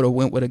 I would have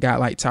went with a guy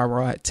like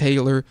Tyrod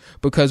Taylor,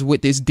 because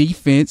with this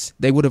defense,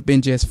 they would have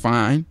been just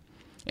fine.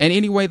 And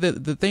anyway,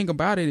 the thing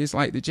about it is,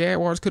 like, the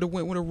Jaguars could have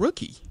went with a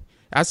rookie.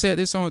 I said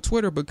this on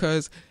Twitter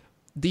because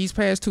these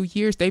past 2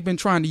 years, they've been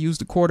trying to use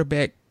the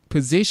quarterback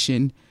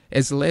position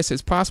as less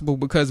as possible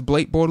because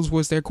Blake Bortles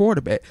was their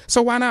quarterback.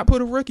 So why not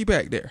put a rookie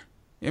back there,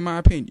 in my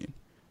opinion?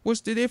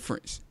 What's the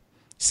difference?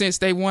 Since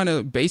they want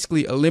to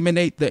basically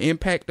eliminate the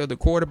impact of the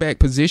quarterback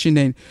position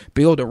and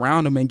build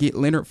around them and get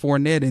Leonard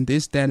Fournette and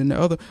this, that, and the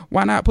other,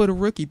 why not put a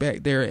rookie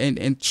back there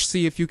and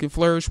see if you can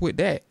flourish with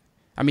that?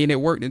 I mean,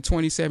 it worked in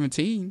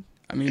 2017.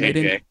 I mean, they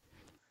didn't.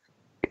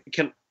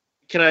 Can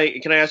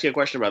I ask you a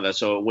question about that?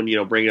 So when, you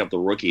know, bringing up the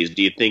rookies,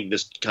 do you think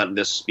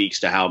this speaks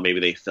to how maybe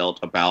they felt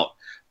about,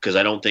 because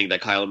I don't think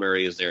that Kyler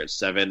Murray is there at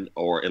 7,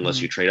 or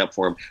unless you trade up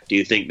for him. Do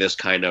you think this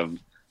kind of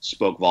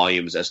spoke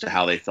volumes as to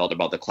how they felt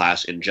about the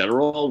class in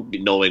general,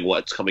 knowing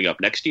what's coming up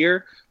next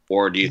year?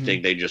 Or do you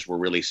think they just were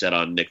really set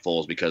on Nick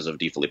Foles because of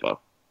DeFilippo?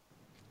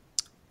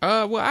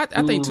 Well,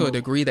 I think to a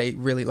degree they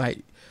really like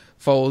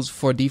Foles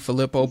for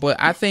DeFilippo, but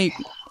I think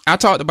I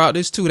talked about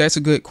this too. That's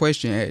a good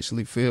question,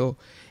 actually, Phil.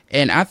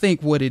 And I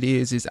think what it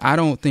is I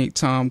don't think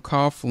Tom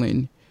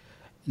Coughlin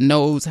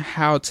knows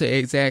how to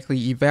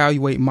exactly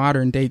evaluate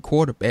modern day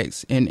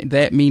quarterbacks, and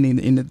that meaning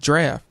in the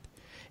draft.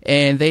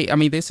 And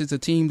this is a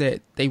team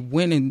that they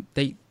went and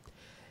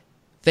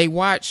they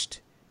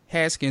watched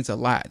Haskins a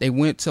lot. They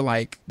went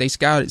to they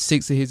scouted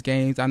 6 of his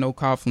games. I know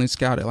Coughlin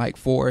scouted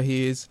 4 of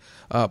his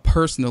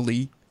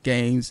personally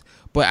games,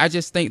 but I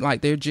just think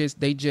they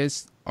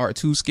just are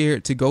too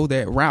scared to go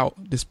that route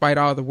despite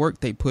all the work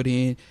they put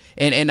in.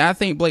 And I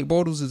think Blake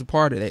Bortles is a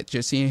part of that,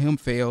 just seeing him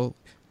fail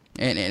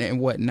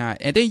and whatnot.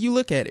 And then you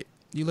look at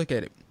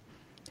it.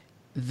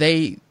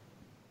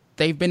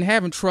 They've been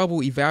having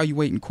trouble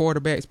evaluating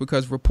quarterbacks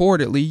because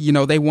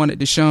reportedly, they wanted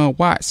Deshaun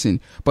Watson,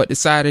 but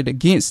decided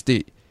against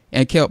it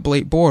and kept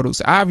Blake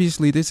Bortles.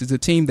 Obviously, this is a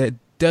team that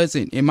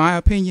doesn't, in my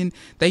opinion,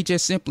 they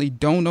just simply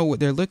don't know what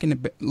they're looking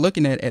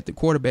at the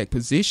quarterback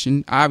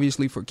position,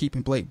 obviously, for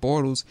keeping Blake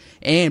Bortles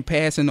and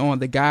passing on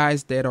the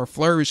guys that are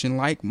flourishing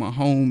like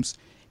Mahomes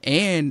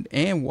and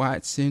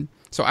Watson.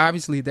 So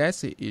obviously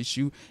that's an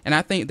issue. And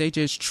I think they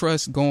just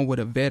trust going with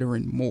a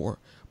veteran more.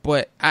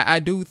 But I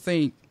do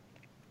think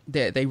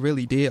that they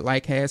really did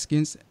like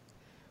Haskins,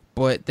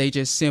 but they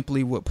just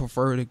simply would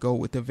prefer to go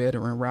with the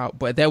veteran route.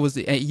 But that was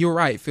you're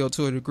right, Phil,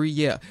 to a degree.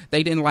 Yeah,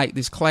 they didn't like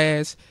this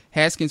class.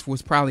 Haskins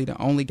was probably the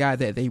only guy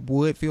that they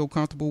would feel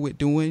comfortable with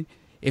doing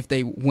if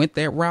they went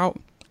that route,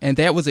 and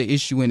that was an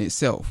issue in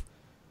itself.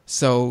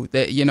 So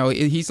that,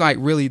 he's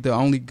really the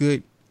only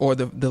good or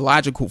the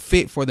logical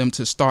fit for them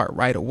to start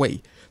right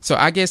away. So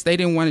I guess they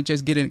didn't want to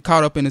just get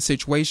caught up in a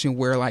situation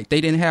where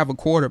they didn't have a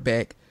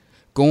quarterback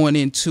going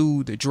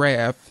into the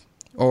draft,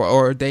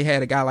 or they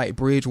had a guy like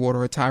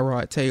Bridgewater or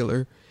Tyrod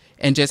Taylor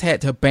and just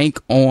had to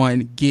bank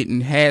on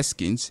getting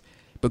Haskins,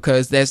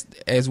 because that's,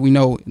 as we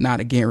know, not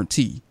a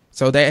guarantee.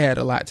 So that had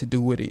a lot to do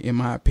with it, in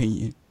my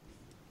opinion.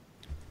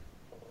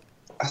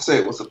 I say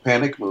it was a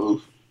panic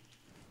move.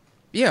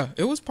 Yeah,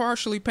 it was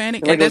partially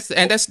panic, and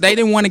that's they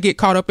didn't want to get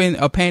caught up in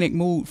a panic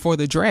mood for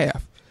the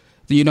draft.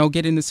 You know,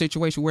 get in the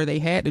situation where they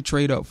had to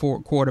trade up for a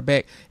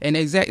quarterback, and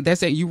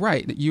that's it. You're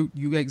right. You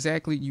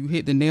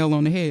hit the nail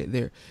on the head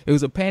there. It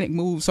was a panic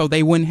move, so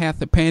they wouldn't have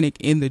to panic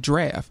in the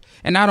draft.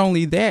 And not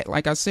only that,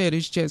 like I said,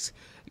 it's just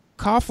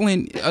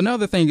Coughlin.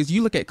 Another thing is,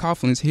 you look at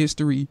Coughlin's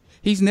history;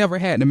 he's never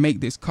had to make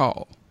this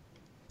call.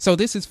 So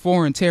this is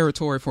foreign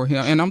territory for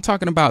him, and I'm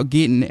talking about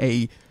getting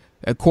a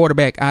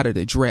quarterback out of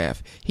the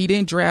draft. He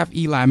didn't draft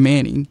Eli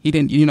Manning. He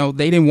didn't,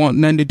 they didn't want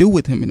nothing to do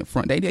with him in the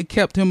front. They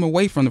kept him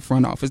away from the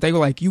front office. They were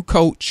like, you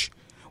coach,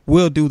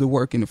 we'll do the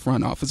work in the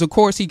front office. Of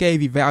course, he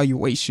gave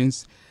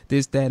evaluations,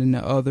 this, that, and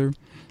the other.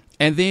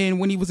 And then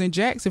when he was in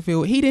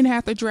Jacksonville, he didn't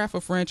have to draft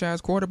a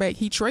franchise quarterback.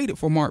 He traded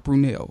for Mark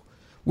Brunell.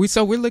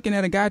 We're looking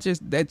at a guy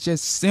that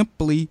just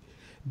simply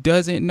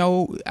doesn't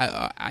know,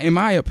 in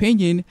my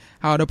opinion,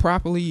 how to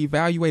properly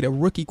evaluate a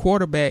rookie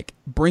quarterback,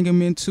 bring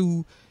him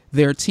into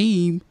their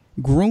team,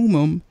 groom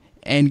them,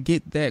 and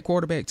get that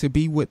quarterback to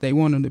be what they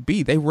want him to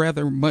be. They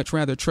much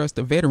rather trust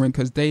a veteran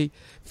because they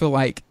feel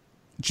like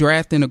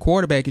drafting a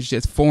quarterback is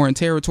just foreign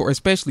territory,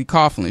 especially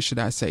Coughlin, should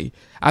I say.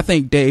 I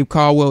think Dave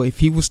Caldwell, if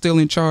he was still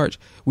in charge,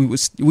 we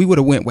would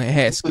have went with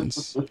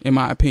Haskins, in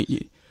my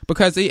opinion.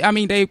 Because,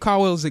 Dave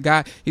Caldwell is a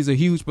guy, he's a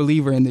huge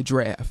believer in the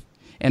draft.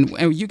 And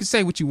you can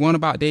say what you want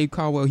about Dave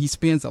Caldwell. He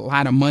spends a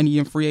lot of money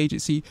in free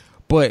agency,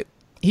 but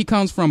he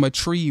comes from a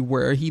tree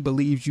where he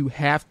believes you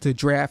have to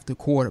draft a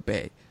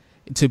quarterback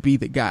to be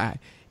the guy.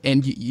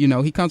 And,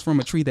 he comes from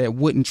a tree that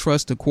wouldn't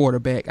trust a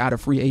quarterback out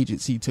of free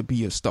agency to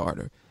be a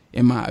starter,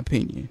 in my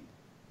opinion.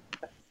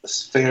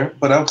 That's fair,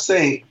 but I'm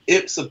saying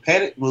it's a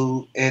panic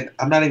move, and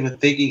I'm not even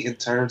thinking in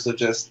terms of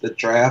just the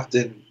draft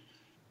and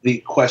the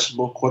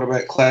questionable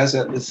quarterback class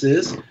that this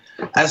is.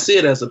 I see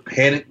it as a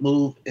panic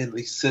move in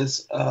the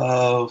sense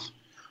of,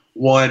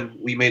 one,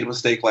 we made a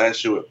mistake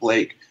last year with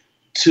Blake.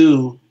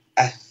 Two,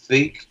 I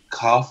think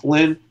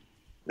Coughlin,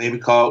 maybe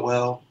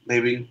Caldwell,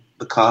 maybe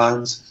the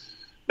Cons,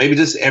 maybe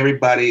just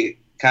everybody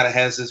kind of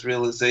has this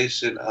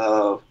realization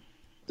of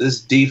this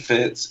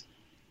defense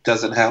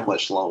doesn't have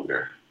much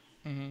longer.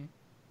 Mm-hmm.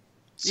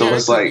 So yeah,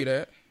 it's like,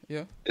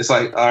 it's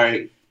like, all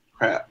right,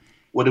 crap.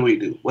 What do we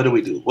do? What do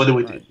we do? What do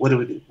we do? What do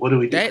we do? What do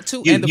we do? That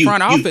too, and the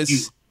front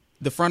office.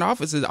 The front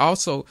office is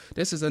also.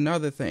 This is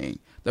another thing.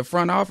 The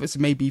front office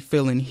may be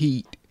feeling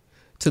heat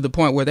to the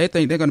point where they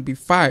think they're going to be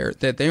fired.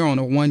 That they're on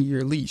a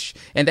 1-year leash,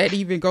 and that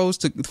even goes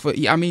to.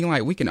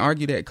 We can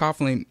argue that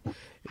Coughlin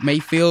may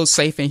feel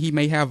safe and he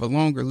may have a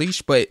longer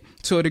leash, but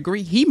to a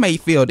degree, he may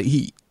feel the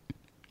heat.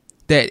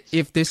 That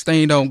if this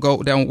thing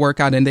don't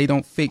work out and they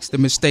don't fix the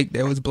mistake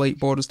that was Blake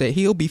Bortles, that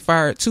he'll be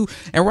fired too,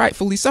 and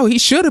rightfully so. He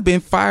should have been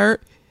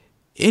fired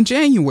in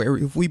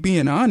January, if we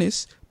being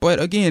honest. But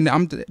again,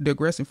 I'm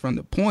digressing from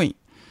the point.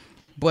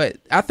 But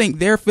I think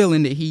they're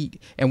feeling the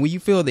heat, and when you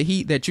feel the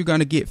heat that you're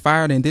gonna get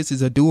fired, and this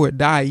is a do or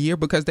die year,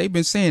 because they've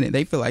been saying it,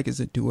 they feel like it's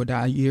a do or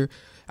die year.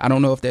 I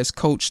don't know if that's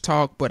coach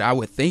talk, but I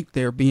would think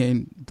they're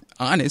being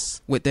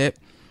honest with that.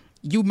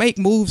 You make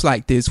moves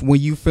like this when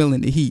you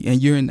feeling the heat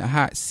and you're in the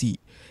hot seat.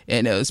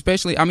 And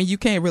especially, you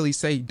can't really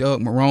say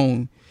Doug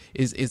Marrone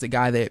is the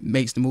guy that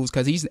makes the moves,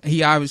 because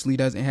he obviously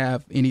doesn't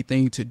have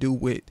anything to do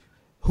with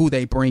who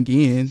they bring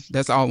in.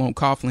 That's all on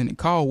Coughlin and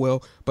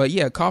Caldwell. But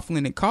yeah,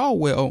 Coughlin and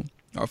Caldwell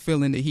are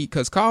feeling the heat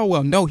because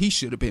Caldwell he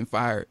should have been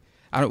fired.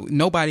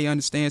 Nobody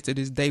understands to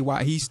this day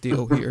why he's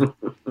still here.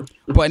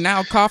 But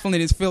now Coughlin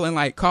is feeling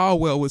like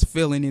Caldwell was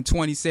feeling in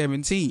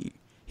 2017.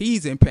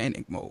 He's in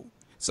panic mode.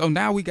 So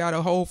now we got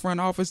a whole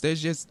front office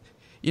that's just,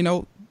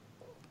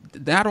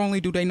 not only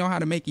do they know how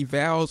to make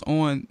evals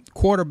on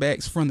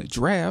quarterbacks from the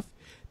draft,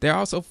 they're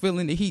also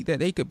feeling the heat that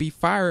they could be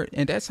fired,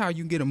 and that's how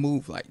you get a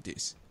move like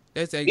this.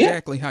 That's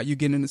exactly how you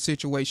get in a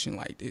situation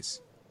like this.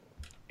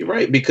 You're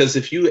right, because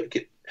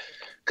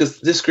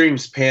this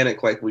screams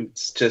panic, like we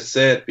just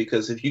said,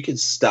 because if you can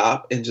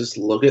stop and just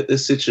look at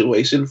this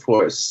situation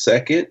for a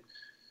second,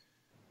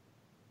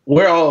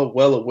 we're all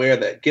well aware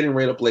that getting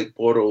rid of Blake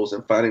Bortles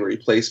and finding a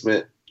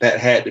replacement, that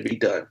had to be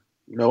done.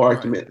 No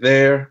argument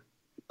there.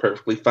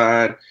 Perfectly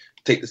fine.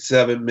 Take the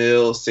 $7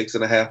 million,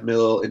 $6.5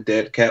 million in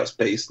dead cap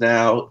space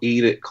now,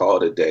 eat it,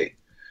 call it a day.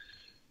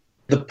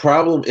 The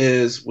problem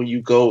is when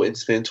you go and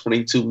spend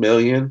 $22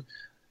 million.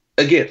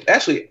 Again,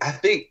 actually, I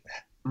think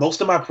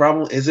most of my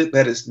problem isn't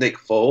that it's Nick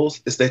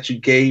Foles; it's that you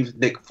gave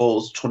Nick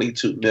Foles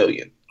 $22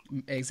 million.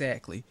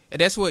 Exactly,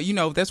 and that's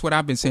what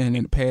I've been saying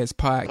in the past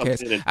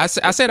podcast.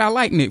 I said I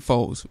like Nick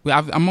Foles.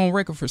 I'm on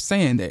record for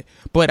saying that,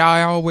 but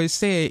I always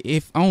said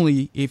if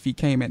he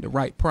came at the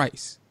right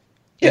price.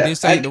 Yeah,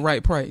 this ain't the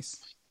right price.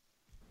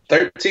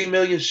 $13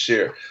 million,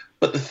 sure.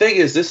 But the thing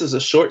is, this is a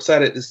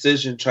short-sighted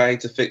decision trying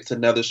to fix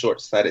another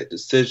short-sighted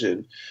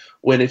decision.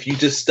 When if you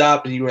just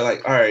stopped and you were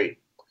like, all right,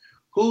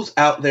 who's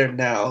out there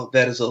now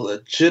that is a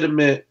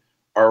legitimate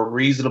or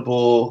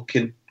reasonable,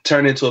 can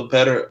turn into a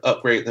better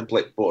upgrade than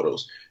Blake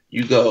Bortles?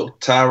 You go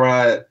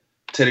Tyrod,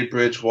 Teddy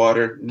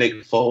Bridgewater,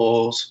 Nick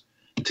Foles,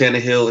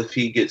 Tannehill if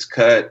he gets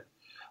cut,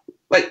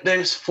 Like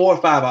there's 4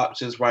 or 5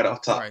 options right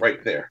off top,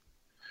 right there.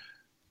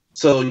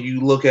 So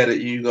you look at it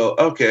and you go,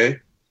 okay,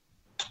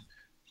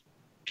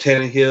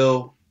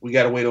 Tannehill, we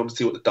got to wait on to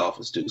see what the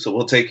Dolphins do. So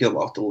we'll take him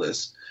off the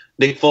list.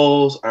 Nick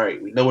Foles, all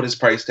right, we know what his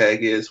price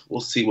tag is.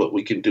 We'll see what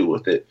we can do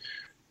with it.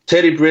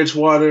 Teddy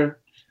Bridgewater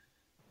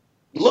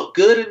looked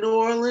good in New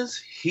Orleans.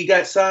 He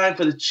got signed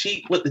for the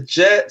cheap with the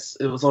Jets.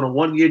 It was on a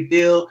 1-year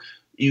deal.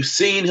 You've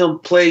seen him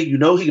play. You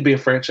know he could be a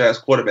franchise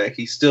quarterback.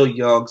 He's still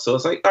young. So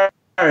it's like, all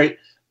right,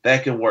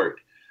 that can work.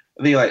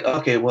 And then you're like,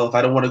 okay, well, if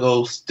I don't want to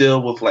go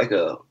still with like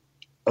a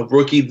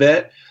rookie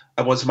vet,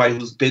 I want somebody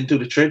who's been through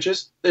the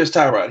trenches. There's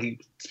Tyrod. He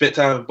spent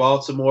time in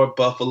Baltimore,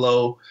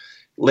 Buffalo,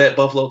 led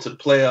Buffalo to the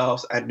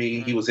playoffs. I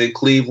mean, he was in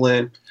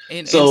Cleveland.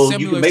 And so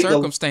similar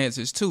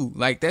circumstances too.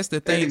 Like that's the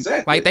thing.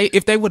 Exactly. Like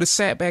if they would have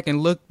sat back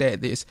and looked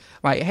at this,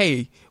 like,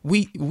 hey,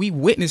 we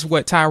witnessed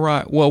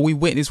what we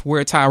witnessed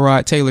where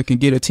Tyrod Taylor can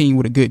get a team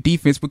with a good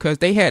defense because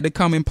they had to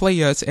come and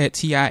play us at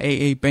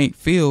TIAA Bank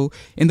Field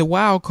in the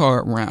wild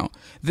card round.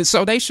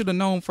 So they should have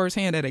known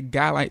firsthand that a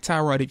guy like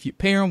Tyrod, if you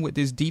pair him with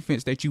this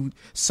defense that you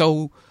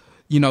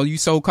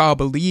so-called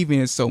believe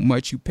in so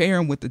much, you pair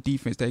him with the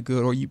defense that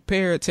good, or you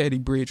pair Teddy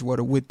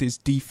Bridgewater with this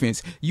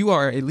defense, you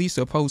are at least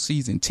a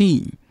postseason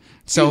team.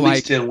 So at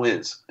least like 10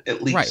 wins,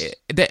 at least. Right.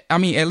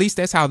 At least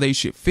that's how they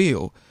should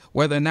feel.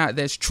 Whether or not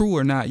that's true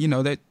or not,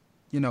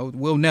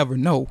 we'll never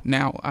know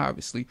now,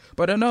 obviously.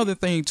 But another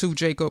thing too,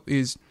 Jacob,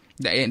 is,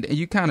 and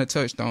you kind of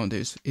touched on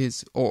this,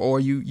 or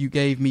you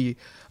gave me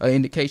an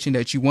indication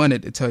that you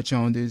wanted to touch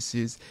on this,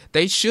 is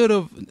they should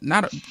have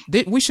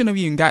we shouldn't have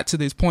even got to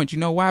this point. You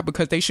know why?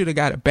 Because they should have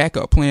got a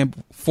backup plan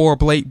for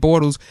Blake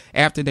Bortles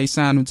after they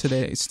signed him to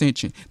that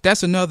extension.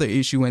 That's another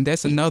issue, and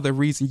that's another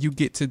reason you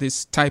get to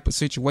this type of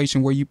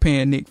situation where you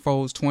paying Nick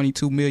Foles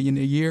 $22 million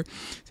a year.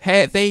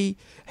 Had they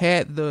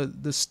had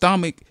the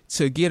stomach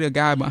to get a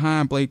guy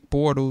behind Blake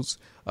Bortles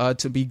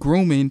to be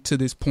grooming to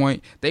this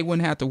point, they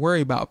wouldn't have to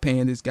worry about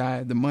paying this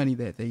guy the money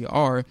that they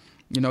are.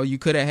 You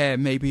could have had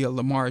maybe a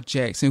Lamar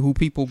Jackson, who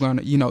people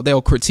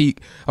they'll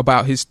critique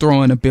about his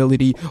throwing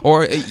ability.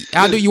 Or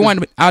I'll do you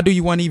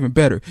one even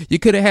better. You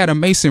could have had a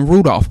Mason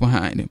Rudolph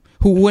behind him,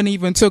 who wouldn't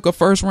even took a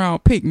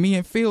first-round pick. Me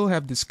and Phil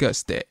have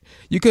discussed that.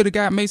 You could have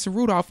got Mason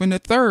Rudolph in the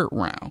 3rd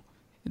round.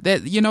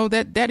 That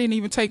didn't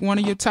even take one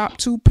of your top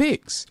 2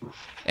 picks.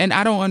 And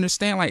I don't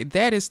understand, like,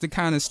 that is the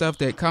kind of stuff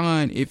that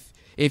Khan,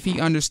 if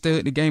he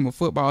understood the game of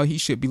football, he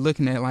should be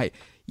looking at, like,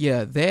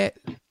 yeah, that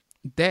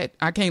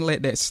I can't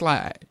let that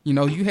slide.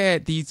 You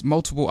had these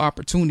multiple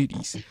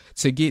opportunities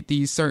to get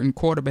these certain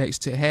quarterbacks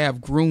to have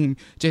groomed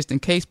just in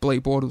case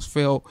Blake Bortles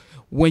fell,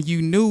 when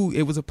you knew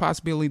it was a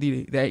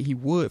possibility that he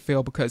would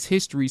fail because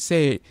history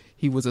said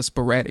he was a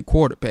sporadic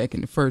quarterback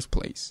in the first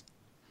place.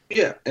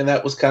 Yeah, and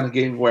that was kind of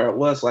getting where it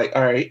was. Like,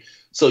 all right,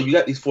 so you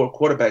got these 4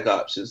 quarterback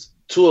options.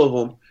 2 of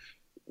them,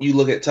 you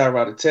look at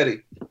Tyrod and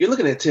Teddy, you're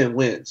looking at 10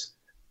 wins.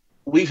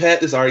 We've had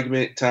this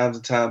argument times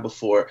and time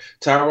before.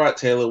 Tyrod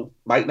Taylor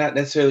might not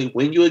necessarily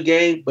win you a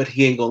game, but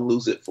he ain't going to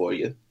lose it for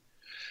you.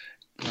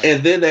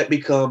 And then that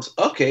becomes,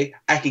 okay,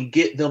 I can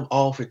get them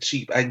all for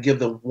cheap. I can give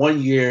them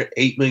 1 year,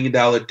 $8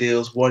 million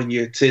deals, 1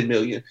 year, $10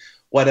 million,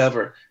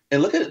 whatever.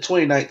 And look at the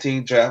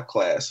 2019 draft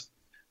class.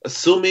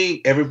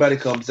 Assuming everybody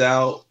comes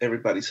out,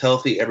 everybody's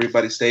healthy,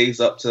 everybody stays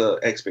up to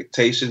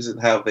expectations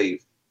and how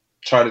they've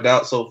charted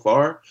out so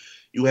far,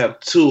 you have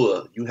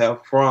Tua, you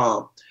have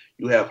Fromm,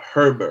 you have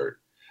Herbert.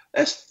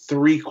 That's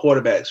 3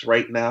 quarterbacks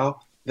right now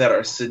that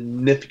are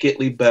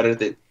significantly better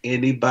than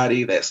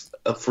anybody that's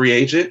a free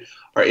agent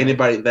or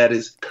anybody that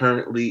is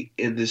currently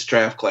in this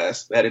draft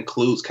class. That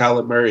includes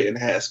Kyler Murray and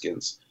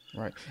Haskins.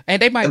 Right. And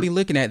they might be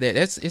looking at that.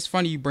 It's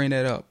funny you bring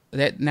that up.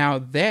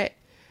 That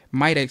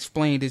might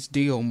explain this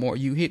deal more.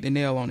 You hit the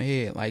nail on the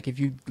head. Like, if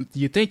you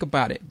think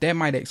about it, that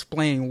might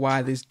explain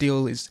why this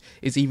deal is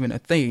even a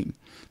thing.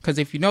 Because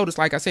if you notice,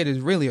 like I said, it's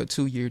really a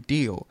 2-year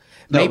deal.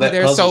 Maybe that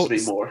puzzles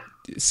me more.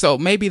 So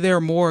maybe they're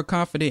more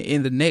confident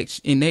in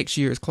next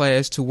year's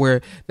class to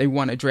where they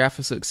want to draft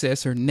a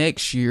successor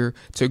next year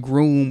to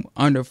groom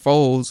under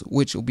Foles,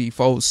 which will be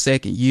Foles'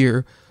 2nd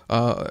year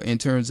in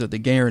terms of the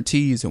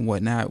guarantees and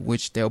whatnot,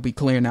 which they'll be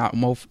clearing out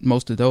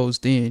most of those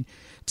then,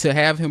 to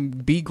have him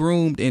be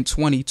groomed in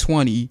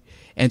 2020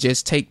 and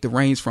just take the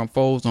reins from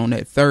Foles on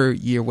that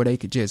 3rd year where they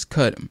could just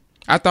cut him.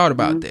 I thought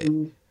about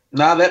that.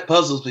 Now that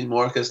puzzles me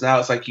more because now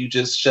it's like you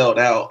just shelled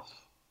out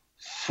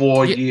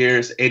 4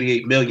 years,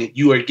 $88 million.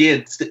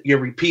 You're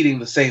repeating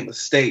the same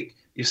mistake.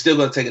 You're still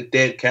going to take a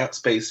dead cap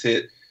space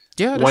hit,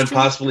 one true.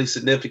 Possibly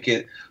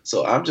significant.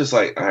 So I'm just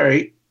like, all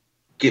right,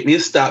 get me a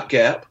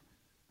stopgap,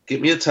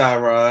 get me a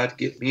Tyrod,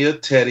 get me a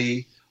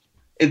Teddy.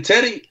 And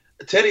Teddy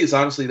is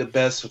honestly the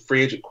best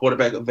free agent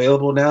quarterback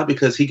available now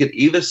because he could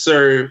either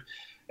serve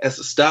as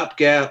a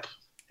stopgap.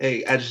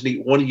 Hey, I just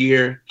need 1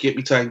 year. Get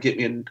me time. Get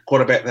me a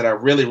quarterback that I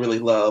really, really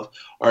love.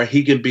 Or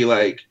he can be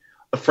like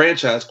a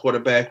franchise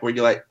quarterback where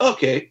you're like,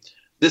 okay,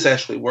 this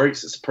actually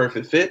works. It's a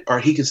perfect fit. Or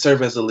he can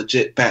serve as a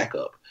legit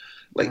backup.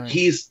 Like, right.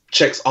 He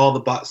checks all the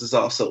boxes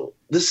off. So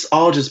this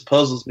all just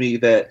puzzles me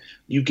that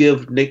you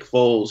give Nick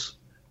Foles,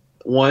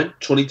 1,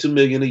 $22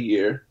 million a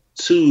year.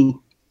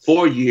 2,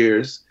 4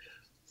 years.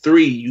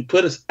 3, you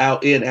put us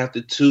out in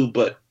after 2,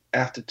 but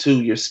after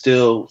 2, you're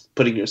still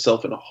putting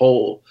yourself in a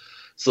hole.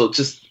 So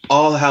just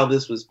all how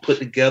this was put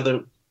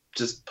together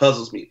just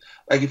puzzles me.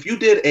 Like if you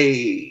did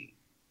a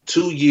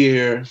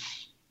 2-year,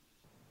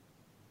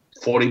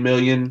 $40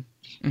 million,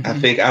 I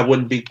think I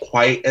wouldn't be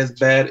quite as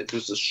bad if it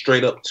was a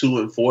straight up 2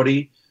 and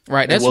 40.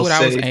 Right, that's what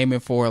I was aiming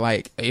for.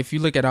 Like if you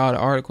look at all the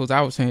articles,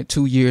 I was saying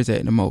 2 years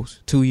at the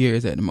most. 2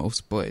 years at the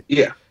most, but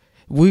yeah.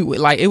 We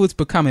like it was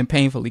becoming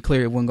painfully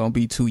clear it wasn't gonna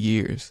be 2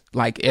 years.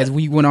 Like as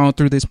we went on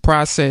through this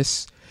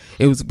process,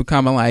 it was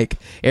becoming like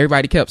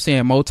everybody kept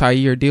saying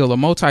multi-year deal. A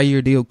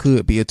multi-year deal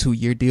could be a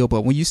 2-year deal,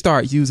 but when you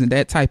start using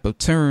that type of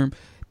term,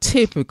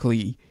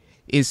 typically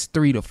it's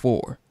 3 to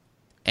 4,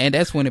 and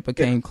that's when it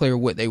became clear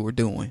what they were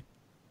doing.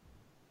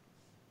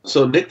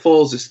 So Nick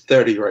Foles is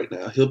 30 right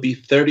now. He'll be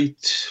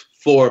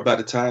 34 by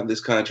the time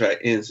this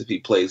contract ends if he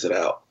plays it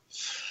out.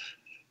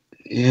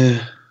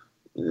 Yeah.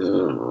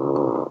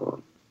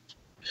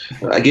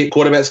 I get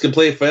quarterbacks can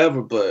play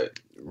forever, but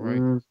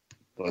right.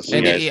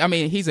 And I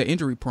mean, he's an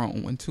injury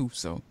prone one too,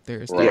 so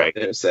there's that. Right.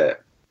 There's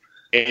that.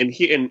 And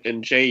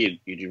Jay,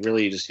 you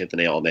really just hit the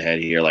nail on the head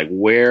here. Like,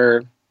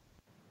 where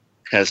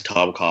has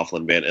Tom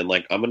Coughlin been? And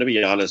like, I'm going to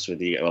be honest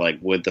with you, like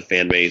with the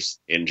fan base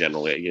in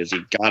general, is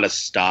you got to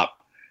stop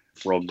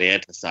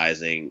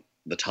romanticizing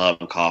the Tom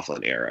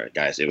Coughlin era,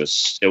 guys. It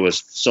was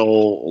so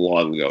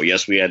long ago.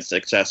 Yes, we had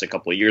success a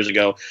couple of years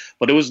ago,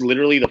 but it was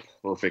literally the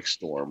perfect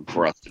storm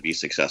for us to be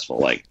successful.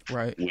 Like,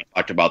 right. We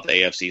talked about the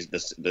AFC's,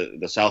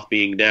 the South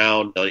being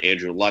down,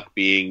 Andrew Luck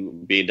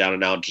being down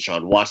and out.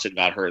 Deshaun Watson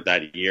got hurt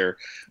that year.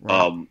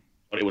 Right.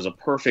 But it was a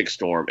perfect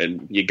storm,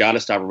 and you got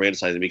to stop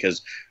romanticizing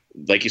because,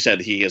 like you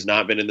said, he has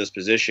not been in this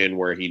position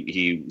where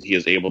he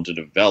is able to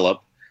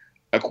develop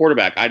a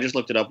quarterback. I just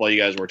looked it up while you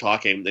guys were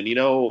talking, and you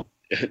know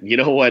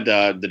what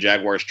the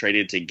Jaguars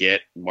traded to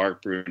get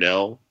Mark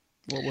Brunell?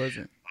 What was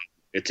it?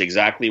 It's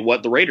exactly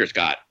what the Raiders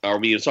got.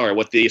 What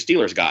the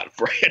Steelers got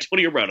for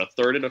Antonio Brown, a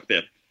 3rd and a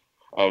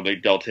 5th. They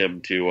dealt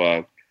him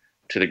to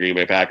the Green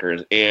Bay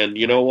Packers. And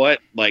you know what?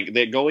 Like,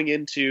 they're going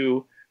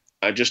into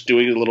just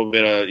doing a little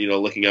bit of,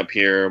 looking up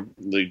here,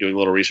 doing a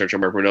little research on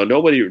Mark Brunell.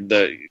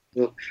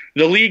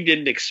 The league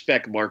didn't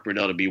expect Mark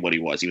Brunell to be what he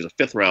was. He was a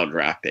 5th-round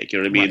draft pick. You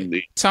know what I mean?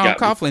 Right. Tom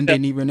Coughlin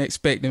didn't even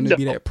expect him to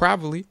be that,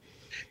 probably.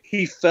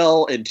 He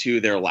fell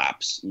into their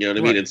laps. You know what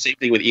I mean? And same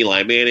thing with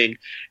Eli Manning,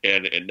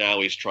 and now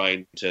he's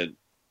trying to,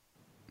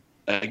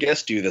 I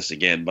guess, do this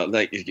again. But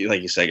like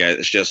you said, guys,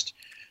 it's just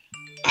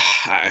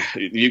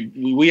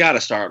we got to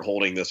start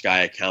holding this guy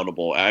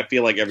accountable. I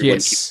feel like everyone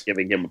keeps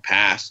giving him a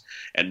pass,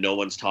 and no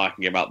one's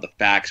talking about the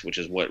facts, which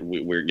is what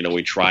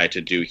we try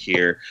to do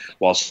here,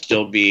 while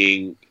still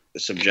being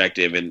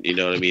subjective, and you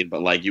know what I mean.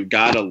 But like, you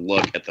got to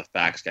look at the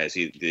facts, guys.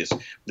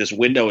 This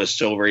window is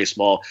so very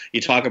small. You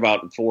talk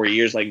about 4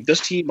 years, like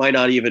this team's going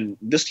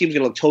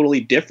to look totally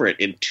different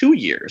in 2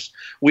 years.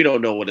 We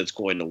don't know what it's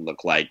going to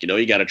look like.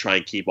 You got to try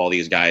and keep all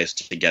these guys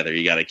together.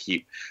 You got to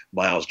keep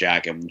Myles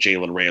Jack and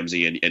Jalen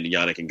Ramsey and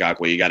Yannick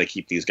Ngakoue. You got to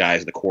keep these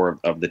guys, the core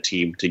of the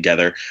team,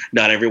 together.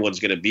 Not everyone's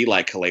going to be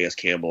like Calais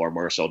Campbell or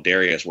Marcel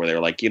Darius, where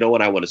they're like, you know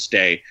what, I want to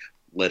stay.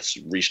 Let's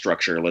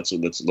restructure.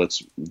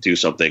 Let's do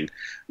something,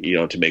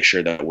 to make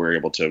sure that we're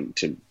able to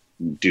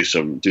do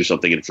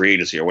something in free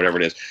agency or whatever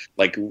it is.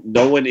 Like,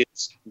 no one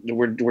is.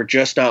 We're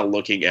just not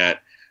looking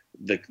at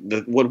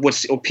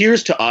what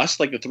appears to us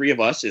like the three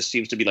of us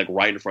seems to be like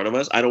right in front of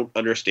us. I don't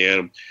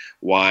understand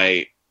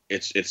why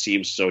it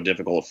seems so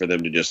difficult for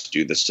them to just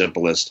do the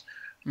simplest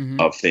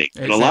of things.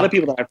 Exactly. And a lot of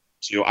people that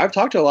I've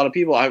talked to a lot of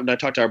people. I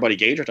talked to our buddy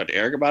Gage. I talked to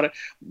Eric about it.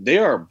 They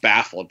are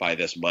baffled by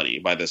this money,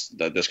 by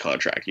this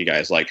contract. You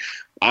guys, like,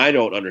 I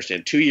don't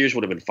understand. 2 years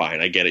would have been fine.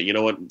 I get it. You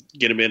know what?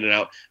 Get him in and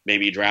out.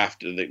 Maybe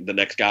draft the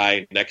next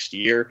guy next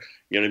year.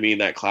 You know what I mean?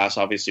 That class,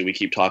 obviously, we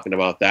keep talking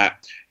about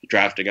that.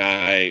 Draft a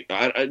guy.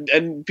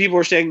 And people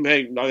are saying,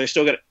 hey, are they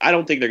still going to – I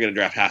don't think they're going to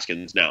draft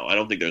Haskins now. I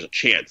don't think there's a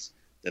chance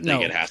that they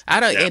get Haskins. I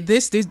don't.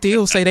 This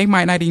deal say they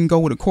might not even go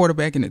with a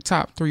quarterback in the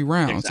top 3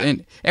 rounds.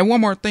 Exactly. And one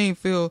more thing,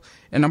 Phil,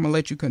 and I'm gonna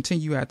let you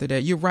continue after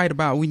that. You're right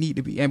about we need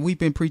to be, and we've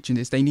been preaching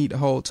this. They need to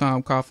hold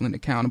Tom Coughlin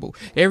accountable.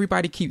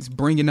 Everybody keeps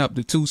bringing up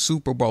the 2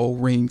 Super Bowl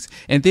rings,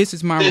 and this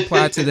is my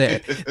reply to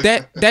that.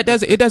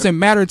 It doesn't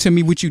matter to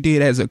me what you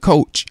did as a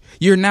coach.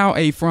 You're now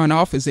a front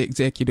office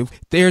executive.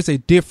 There's a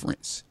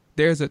difference.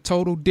 There's a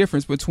total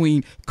difference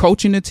between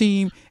coaching a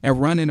team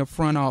and running a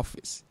front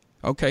office.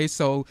 Okay,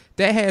 so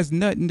that has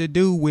nothing to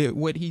do with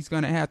what he's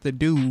going to have to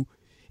do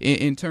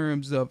in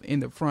terms of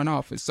in the front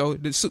office. So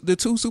the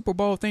 2 Super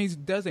Bowl things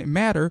doesn't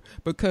matter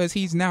because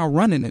he's now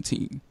running a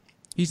team.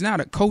 He's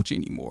not a coach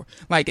anymore.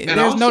 Like, and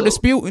there's no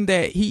disputing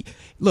that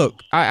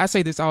I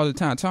say this all the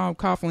time. Tom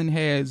Coughlin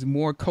has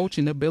more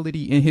coaching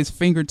ability in his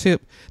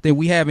fingertip than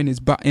we have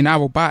in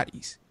our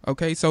bodies.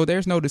 Okay, so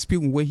there's no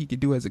disputing what he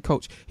could do as a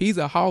coach. He's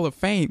a Hall of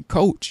Fame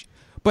coach,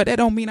 but that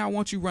don't mean I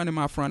want you running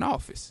my front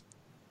office.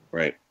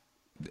 Right.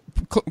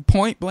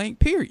 Point blank,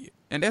 period.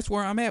 And that's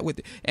where I'm at with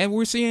it. And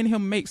we're seeing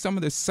him make some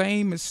of the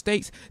same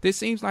mistakes. This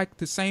seems like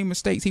the same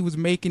mistakes he was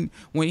making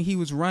when he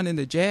was running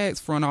the Jags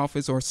front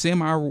office or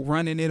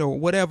semi-running it or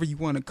whatever you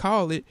want to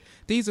call it.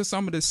 These are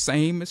some of the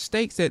same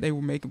mistakes that they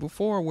were making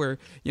before where,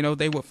 you know,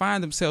 they would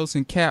find themselves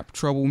in cap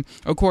trouble.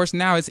 Of course,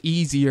 now it's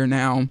easier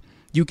now.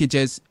 You could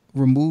just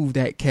remove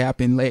that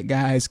cap and let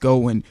guys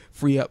go and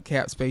free up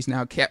cap space.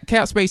 Now,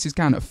 cap space is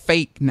kind of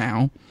fake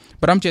now.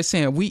 But I'm just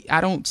saying, I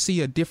don't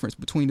see a difference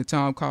between the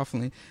Tom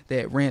Coughlin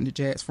that ran the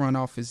Jets front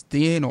office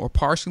then or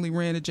partially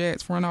ran the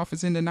Jets front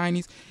office in the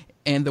 90s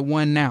and the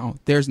one now.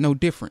 There's no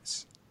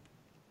difference.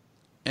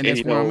 And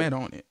that's where I'm at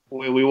on it.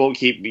 We won't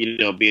keep,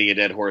 being a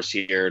dead horse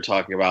here,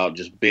 talking about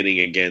just bidding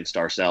against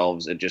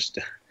ourselves. And just,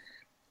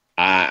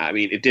 I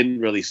mean, it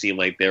didn't really seem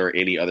like there were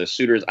any other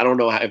suitors. I don't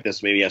know if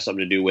this maybe has something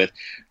to do with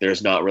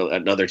there's not really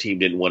another team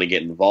didn't want to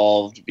get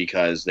involved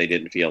because they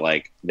didn't feel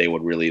like they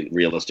would really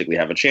realistically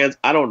have a chance.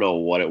 I don't know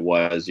what it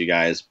was, you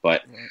guys,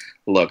 but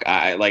look,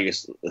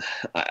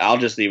 I'll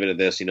just leave it at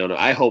this.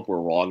 I hope we're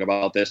wrong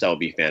about this. That would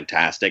be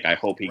fantastic. I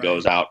hope he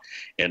goes out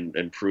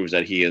and proves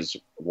that he is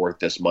worth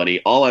this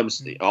money.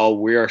 All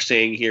we are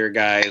saying here,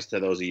 guys, to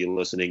those of you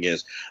listening,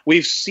 is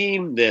we've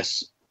seen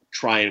this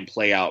try and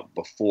play out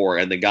before,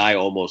 and the guy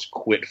almost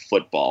quit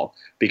football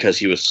because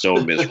he was so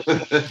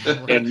miserable.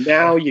 And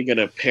now you're going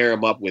to pair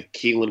him up with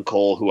Keelan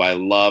Cole, who I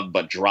love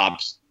but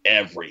drops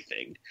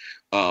everything.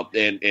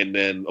 And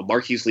then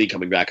Marquise Lee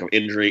coming back from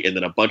injury, and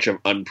then a bunch of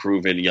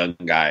unproven young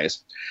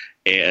guys.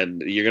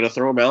 And you're going to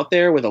throw him out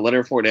there with a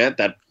Leonard Fournette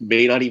that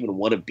may not even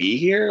want to be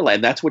here.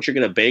 And that's what you're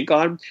going to bank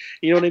on.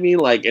 You know what I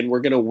mean? And we're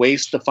going to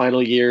waste the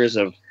final years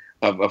of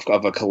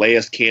a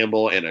Calais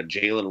Campbell and a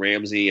Jalen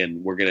Ramsey,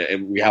 and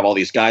we have all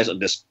these guys on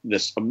this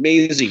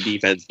amazing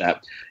defense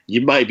that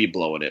you might be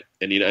blowing it.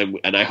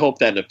 And I hope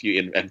that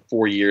in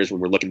 4 years when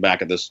we're looking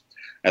back at this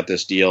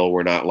deal,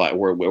 we're not like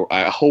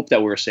I hope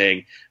that we're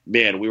saying,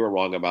 man, we were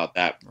wrong about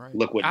that. Right.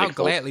 Look what I'll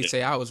gladly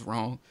say I was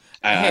wrong.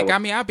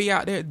 I'd be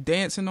out there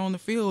dancing on the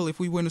field if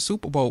we win a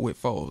Super Bowl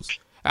with Foles.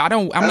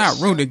 I'm not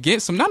rooting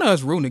against him. None of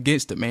us rooting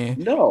against the man.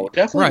 No,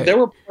 definitely. Right. There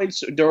were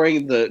points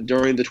during the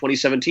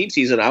 2017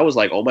 season I was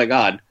like, oh my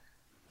God,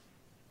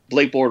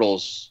 Blake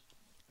Bortles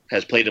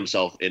has played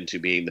himself into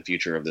being the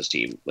future of this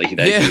team. He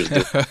was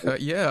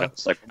yeah.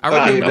 It's like,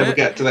 I never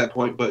got to that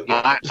point, but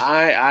yeah.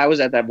 I was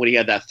at that when he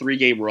had that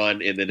 3-game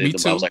run, and then I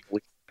was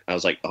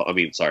like, oh, I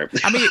mean, sorry.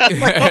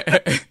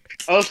 I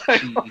was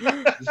like,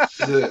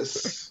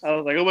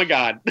 oh my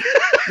God.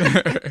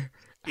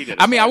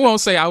 I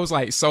won't say I was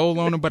like sold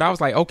on him, but I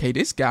was like, okay,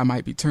 this guy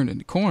might be turning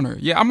the corner.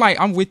 Yeah,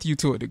 I'm with you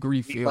to a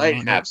degree, Phil.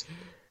 But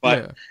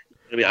yeah.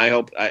 I mean,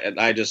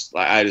 I just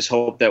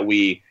hope that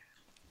we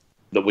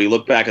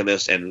look back on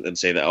this and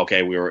say that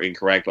okay, we were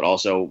incorrect, but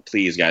also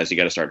please, guys, you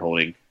got to start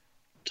holding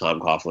Tom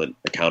Coughlin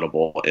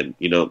accountable. And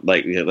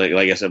like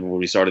I said when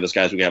we started this,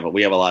 guys, we have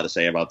a lot to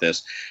say about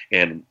this,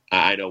 and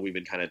I know we've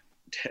been kind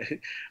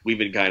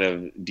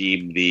of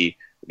deemed the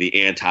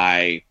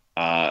anti.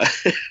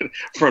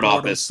 Front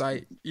office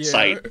site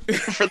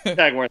for the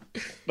Jaguars,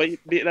 but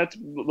that's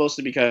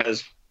mostly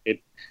because it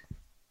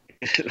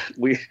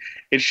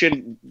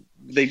shouldn't.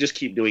 They just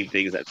keep doing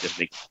things that just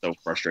make us so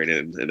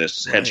frustrated and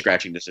this head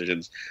scratching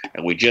decisions,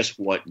 and we just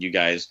want you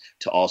guys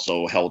to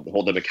also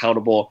hold them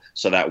accountable,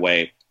 so that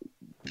way,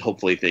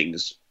 hopefully,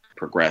 things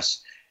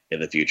progress in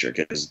the future,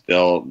 because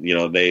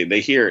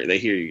they hear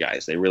you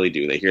guys, they really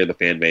do. They hear the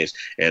fan base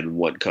and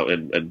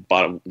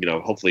bottom.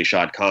 Hopefully,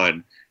 Shad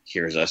Khan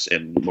hears us,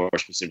 and more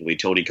specifically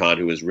Tony Khan,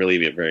 who is really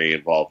very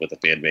involved with the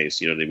fan base.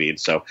 You know what I mean?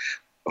 So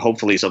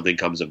hopefully something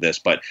comes of this.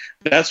 But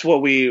that's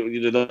what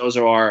those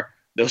are our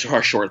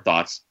short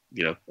thoughts.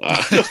 Right.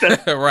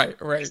 A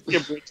brief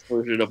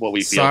version of what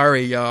we feel.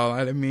 Sorry, y'all.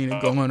 I didn't mean to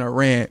go on a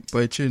rant,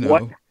 but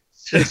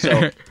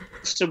So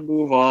just to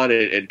move on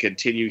and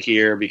continue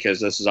here, because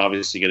this is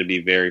obviously going to be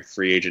very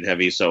free agent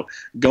heavy. So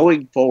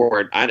going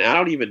forward, I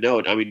don't even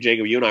know. I mean,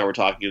 Jacob, you and I were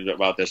talking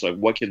about this. Like,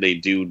 what can they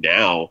do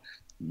now,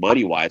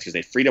 money wise? Because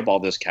they freed up all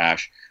this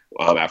cash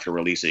after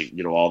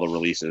releasing, all the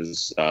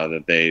releases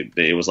that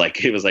it was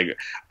like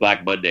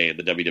Black Monday in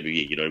the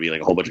WWE. You know what I mean?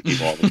 Like a whole bunch of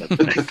people all of a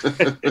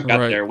sudden got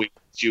there. We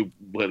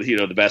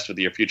the best with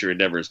your future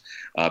endeavors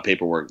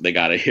paperwork. They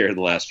got it here in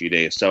the last few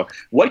days. So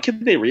what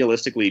can they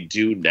realistically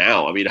do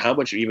now? I mean, how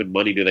much even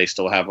money do they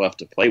still have left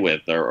to play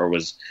with, or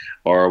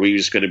are we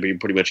just going to be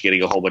pretty much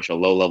getting a whole bunch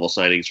of low level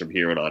signings from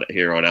here on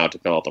out to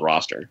fill out the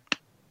roster?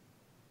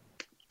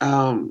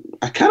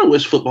 I kind of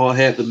wish football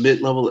had the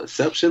mid-level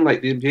exception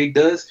like the NBA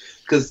does,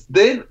 because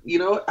then,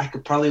 I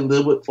could probably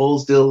live with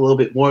Foles' deal a little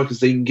bit more because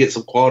they can get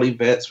some quality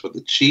vets for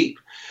the cheap.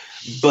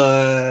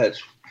 But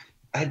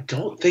I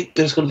don't think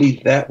there's going to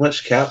be that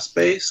much cap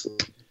space.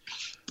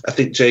 I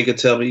think Jay could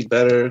tell me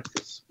better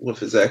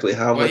with exactly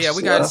how much. Yeah,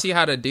 we got to see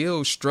how the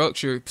deal's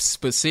structured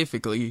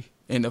specifically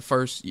in the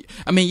first.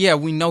 I mean, yeah,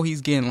 we know he's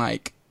getting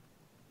like,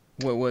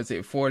 what was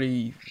it,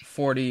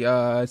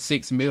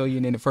 46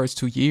 million in the first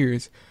 2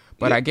 years.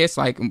 But I guess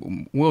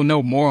we'll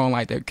know more on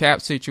their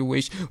cap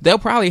situation. They'll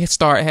probably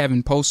start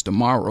having posts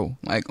tomorrow,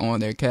 on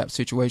their cap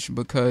situation,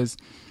 because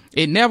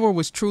it never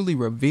was truly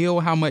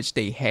revealed how much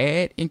they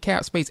had in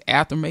cap space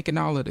after making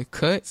all of the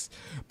cuts,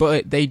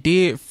 but they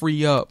did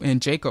free up,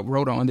 and Jacob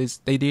wrote on this,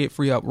 they did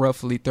free up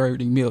roughly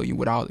 $30 million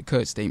with all the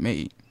cuts they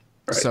made.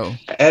 Right. So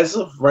as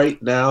of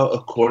right now,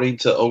 according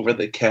to Over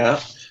the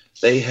Cap,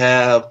 they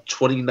have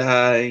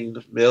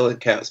 $29 million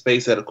cap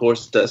space. That, of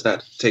course, does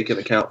not take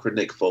into account for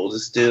Nick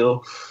Foles'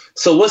 deal.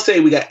 So let's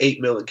say we got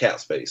 $8 million cap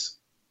space.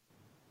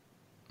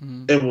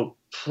 And we'll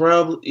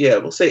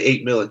we'll say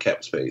 $8 million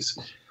cap space.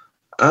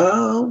 I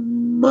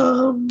don't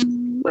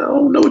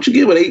know what you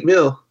get with $8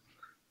 million.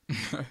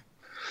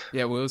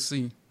 Yeah, we'll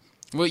see.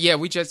 Well, yeah,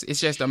 it's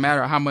just a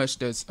matter of how much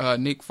does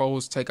Nick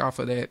Foles take off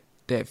of that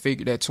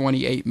figure, that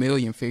 28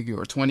 million figure,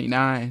 or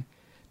 29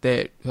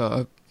 that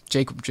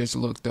Jacob just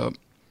looked up.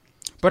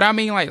 But I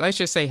mean, like, let's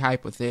just say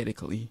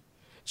hypothetically,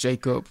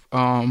 Jacob,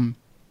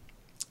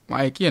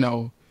 like, you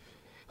know,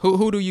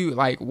 who do you,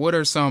 like, what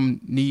are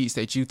some needs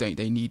that you think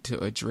they need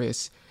to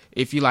address?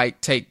 If you,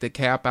 like, take the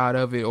cap out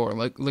of it, or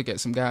look at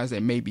some guys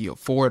that may be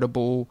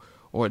affordable,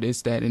 or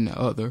this, that, and the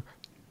other.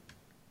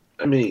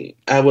 I mean,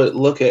 I would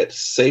look at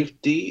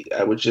safety.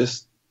 I would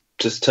just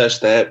touch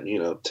that, you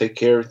know, take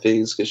care of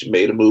things because you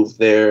made a move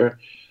there.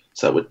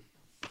 So I would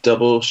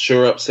double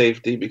shore up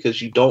safety,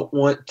 because you don't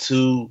want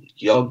two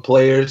young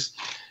players,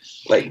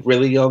 like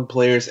really young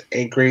players,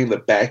 anchoring the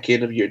back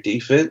end of your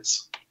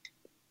defense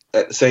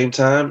at the same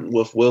time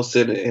with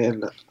Wilson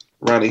and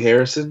Ronnie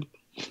Harrison.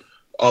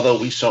 Although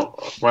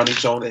Ronnie's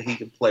shown that he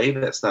can play,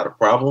 that's not a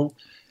problem.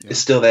 Yeah. It's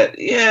still that,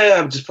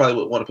 I just probably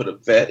would want to put a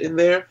vet in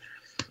there.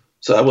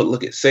 So I would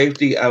look at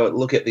safety. I would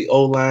look at the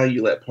O-line.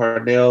 You let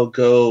Parnell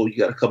go. You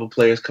got a couple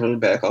players coming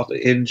back off of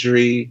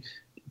injury.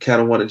 You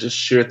kind of want to just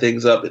shore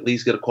things up, at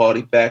least get a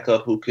quality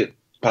backup who could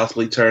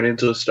possibly turn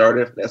into a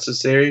starter if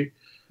necessary.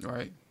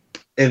 Right.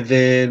 And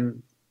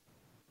then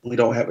we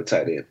don't have a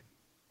tight end.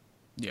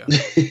 Yeah.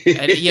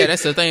 And yeah,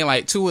 that's the thing.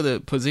 Like, two of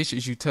the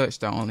positions you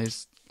touched on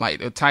is, like,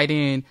 the tight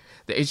end.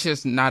 It's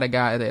just not a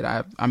guy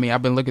that I mean,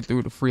 I've been looking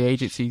through the free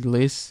agency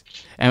list,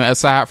 and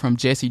aside from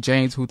Jesse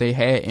James, who they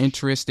had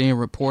interest in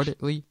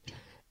reportedly,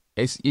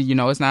 it's, you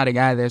know, it's not a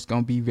guy that's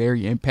going to be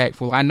very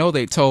impactful. I know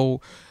they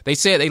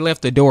said they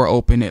left the door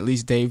open, at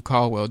least Dave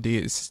Caldwell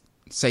did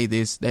say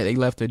this, that they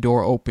left the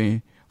door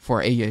open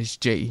for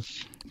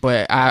ASJ,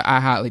 but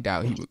I highly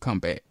doubt he would come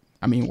back.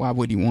 I mean, why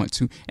would he want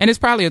to? And it's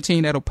probably a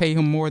team that'll pay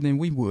him more than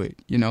we would,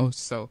 you know,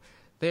 so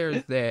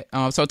there's that.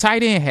 So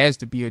tight end has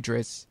to be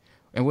addressed.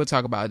 And we'll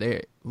talk about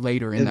that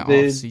later in the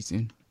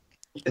offseason.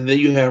 And then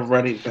you have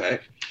running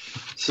back.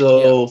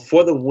 So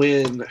For the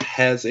Win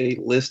has a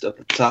list of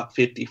the top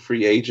 50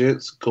 free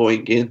agents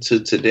going into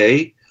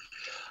today.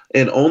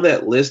 And on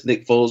that list,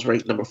 Nick Foles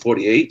ranked number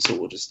 48. So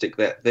we'll just stick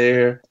that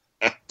there.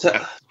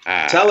 Tyler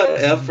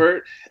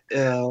Eifert,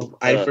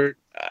 the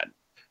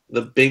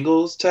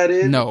Bengals tight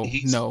end. No.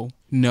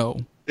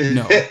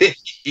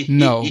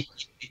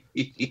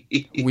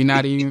 We're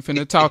not even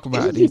finna talk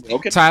about it.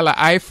 Okay. Tyler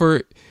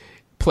Eifert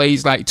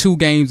plays like 2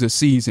 games a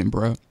season,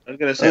 bro. I was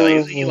gonna say, like,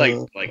 is he like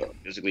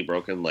physically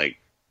broken? Like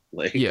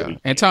yeah.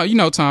 And Tom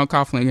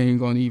Coughlin ain't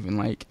gonna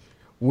even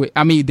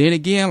I mean, then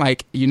again,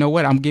 like, you know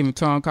what? I'm giving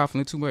Tom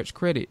Coughlin too much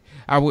credit.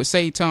 I would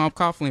say Tom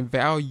Coughlin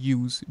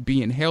values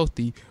being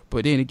healthy,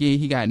 but then again,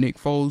 he got Nick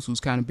Foles, who's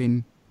kind of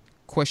been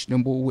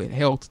questionable with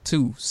health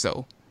too.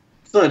 So,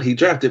 son, he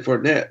drafted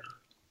Fournette.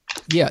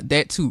 Yeah,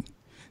 that too.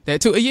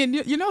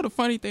 You know the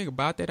funny thing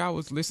about that, I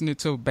was listening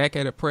to back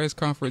at a press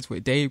conference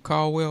with Dave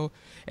Caldwell,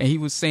 and he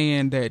was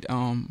saying that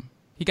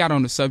he got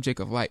on the subject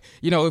of, like,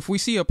 you know, if we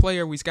see a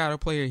player, we scout a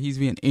player, he's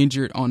being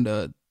injured on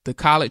the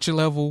college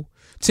level,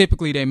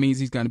 typically that means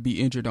he's going to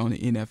be injured on the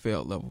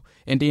NFL level.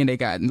 And then they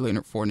got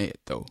Leonard Fournette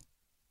though,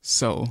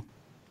 so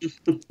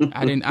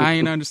I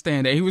ain't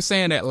understand that. He was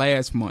saying that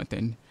last month,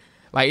 and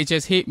like, it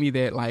just hit me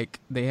that,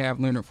 like, they have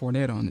Leonard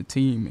Fournette on the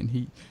team, and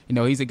he, you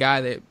know, he's a guy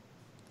that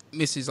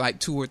misses like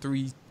 2 or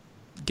 3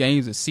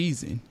 games a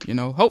season, you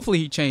know. Hopefully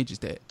he changes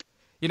that.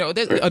 You know,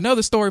 that's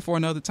another story for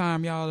another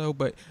time, y'all, though.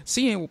 But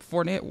seeing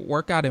Fournette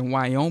work out in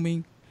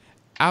Wyoming,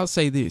 I'll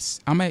say this.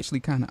 I'm actually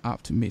kind of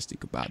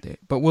optimistic about that.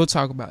 But we'll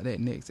talk about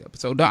that next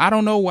episode. I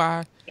don't know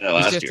why.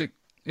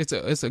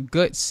 It's a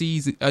gut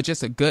season,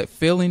 just a gut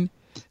feeling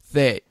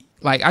that,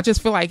 like, I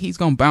just feel like he's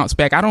gonna bounce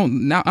back. I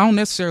don't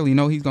necessarily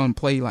know he's gonna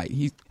play, like,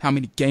 how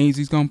many games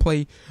he's gonna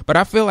play, but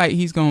I feel like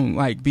he's gonna,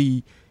 like,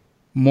 be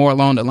more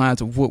along the lines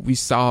of what we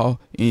saw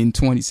in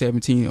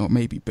 2017, or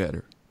maybe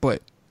better.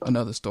 But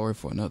another story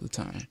for another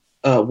time.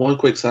 One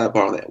quick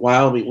sidebar on that.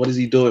 Wyoming, what is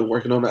he doing?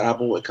 Working on the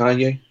album with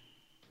Kanye?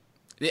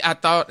 I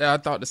thought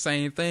the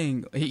same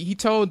thing. He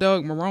told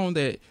Doug Marrone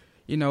that,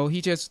 you know, he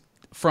just,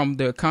 from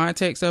the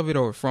context of it,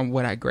 or from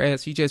what I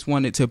grasped, he just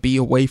wanted to be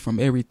away from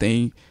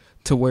everything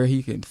to where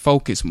he can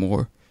focus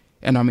more.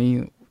 And I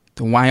mean,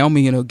 the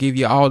Wyoming, it'll give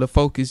you all the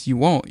focus you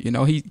want. You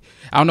know, I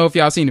don't know if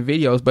y'all seen the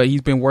videos, but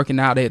he's been working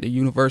out at the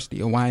University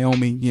of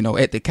Wyoming, you know,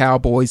 at the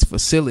Cowboys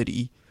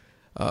facility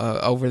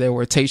over there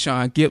where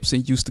Tayshaun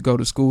Gibson used to go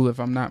to school, if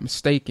I'm not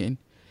mistaken,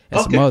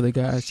 and some other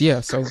guys.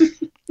 Yeah, so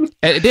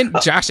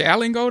didn't Josh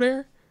Allen go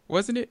there?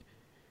 Wasn't it?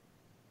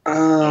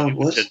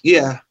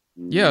 Yeah.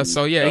 Yeah,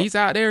 so yeah, he's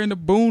out there in the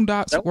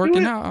boondocks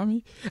working out.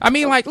 I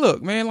mean, like,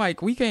 look, man,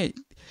 like we can't.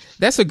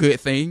 That's a good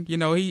thing, you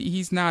know.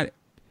 He's not,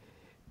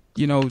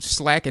 you know,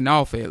 slacking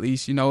off. At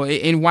least, you know,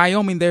 in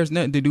Wyoming, there's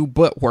nothing to do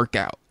but work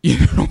out. You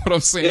know what I'm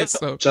saying? Yeah,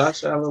 so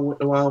Josh Allen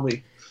went to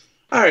Wyoming.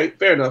 All right,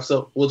 fair enough.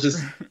 So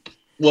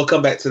we'll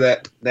come back to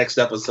that next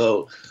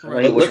episode.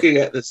 Right. But looking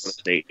at this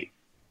state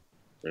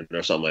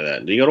or something like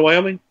that. Did you go to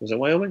Wyoming? Was it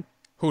Wyoming?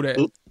 Who that?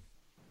 Who?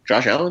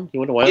 Josh Allen? He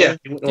went to Wyoming? Yeah,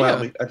 he went to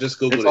Wyoming. I just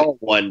Googled It's it. all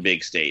one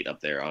big state up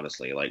there,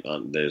 honestly. Like,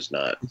 there's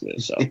not.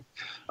 So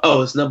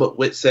Oh, it's number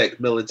Witsec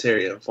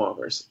Military and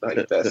Farmers.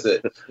 Like, that's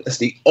it. That's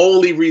the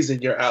only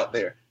reason you're out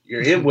there.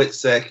 You're in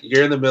Witsec,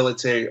 you're in the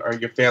military, or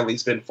your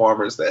family's been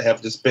farmers that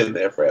have just been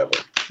there forever.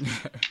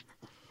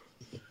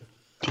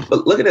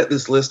 But looking at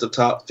this list of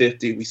top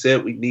 50, we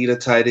said we need a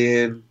tight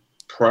end,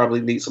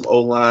 probably need some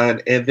O-line,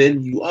 and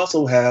then you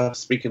also have,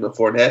 speaking of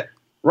Fournette,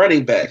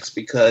 running backs,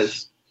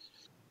 because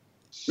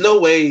no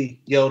way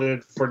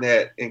Yeldon,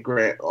 Fournette, and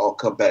Grant all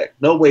come back.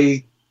 No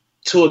way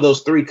two of those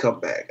three come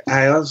back.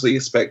 I honestly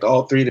expect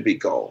all three to be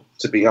gone,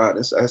 to be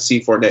honest. I see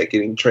Fournette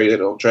getting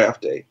traded on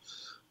draft day.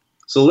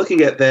 So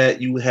looking at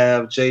that, you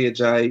have Jay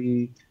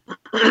Ajayi,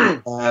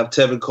 have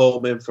Tevin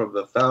Coleman from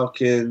the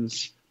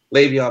Falcons.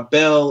 Le'Veon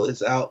Bell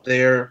is out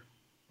there.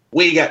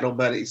 We ain't got no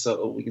money,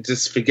 so we can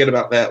just forget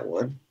about that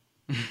one.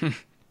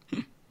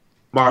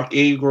 Mark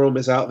Ingram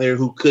is out there,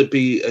 who could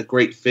be a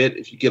great fit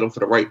if you get him for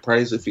the right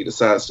price if he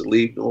decides to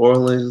leave New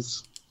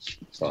Orleans.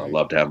 So I'd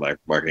love to have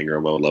Mark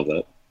Ingram. I would love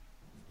that.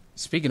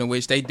 Speaking of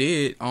which, they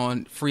did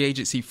on Free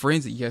Agency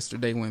Frenzy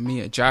yesterday when me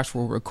and Josh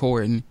were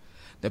recording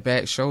the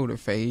back shoulder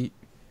fade.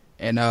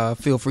 And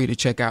feel free to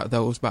check out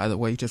those, by the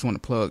way. Just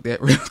want to plug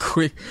that real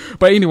quick.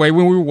 But anyway,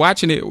 when we were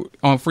watching it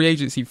on Free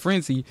Agency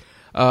Frenzy,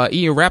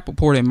 Ian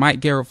Rappaport and Mike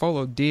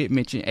Garafolo did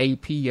mention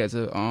AP as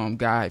a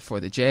guy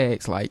for the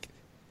Jags. Like,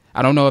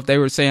 I don't know if they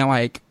were saying,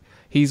 like,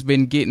 he's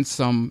been getting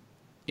some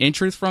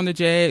interest from the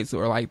Jags,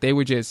 or, like, they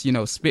were just, you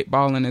know,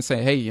 spitballing and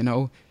saying, hey, you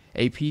know,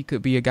 AP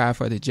could be a guy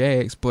for the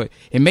Jags. But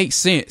it makes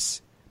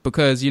sense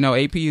because, you know,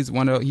 AP is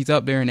he's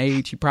up there in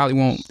age. He probably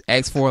won't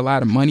ask for a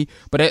lot of money.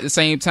 But at the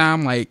same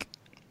time, like,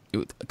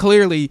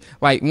 clearly,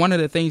 like, one of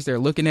the things they're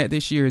looking at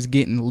this year is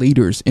getting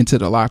leaders into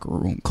the locker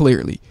room.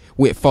 Clearly,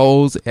 with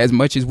Foles, as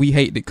much as we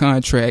hate the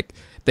contract,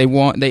 they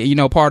you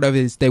know, part of it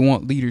is they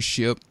want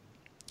leadership.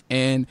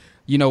 And,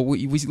 you know,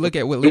 we look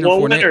at what Leonard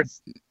Fournette.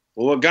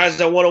 Well, guys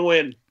that want to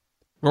win.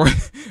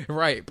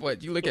 Right,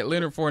 but you look at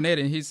Leonard Fournette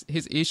and his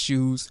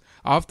issues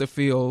off the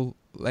field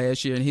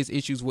last year, and his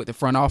issues with the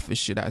front office,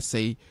 should I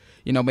say?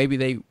 You know,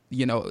 maybe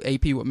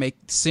AP would make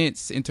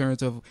sense in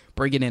terms of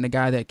bringing in a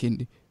guy that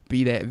can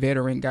be that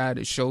veteran guy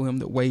to show him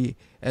the way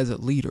as a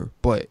leader.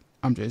 But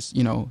I'm just,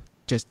 you know,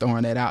 just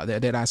throwing that out there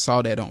that I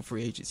saw that on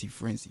Free Agency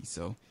Frenzy.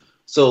 So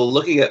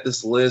looking at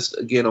this list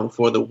again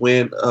for the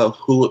win of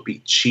who would be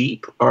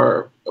cheap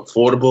or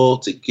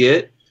affordable to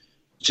get,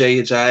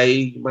 Jay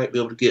Ajayi you might be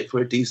able to get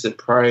for a decent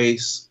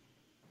price.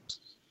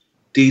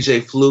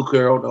 DJ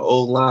Fluker on the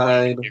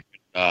O-line.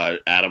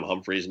 Adam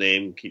Humphrey's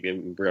name keep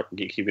him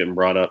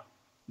brought up.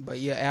 But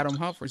yeah, Adam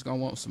Humphrey's gonna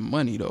want some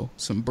money though,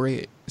 some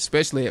bread,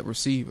 especially at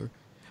receiver.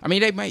 I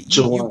mean, they might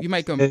you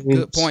make a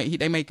good point.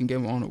 They may can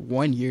give him on a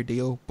 1-year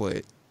deal,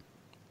 but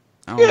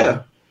I don't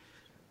know.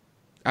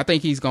 I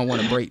think he's gonna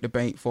want to break the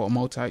bank for a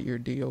multi-year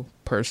deal.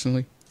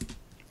 Personally,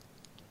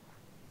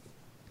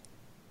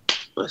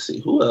 let's see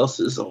who else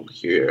is on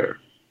here.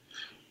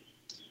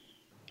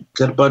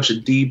 Got a bunch of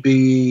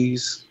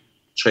DBs,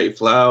 Trey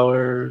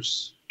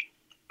Flowers.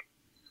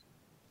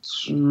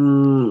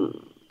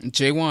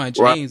 Jaywan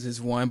James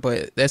is one,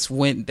 but that's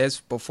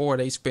before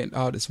they spent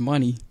all this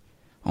money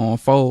on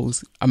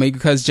Foles. I mean,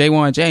 because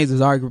Jaywan James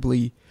is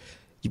arguably,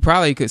 you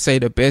probably could say,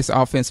 the best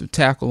offensive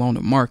tackle on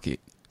the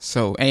market.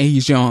 So, and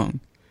he's young.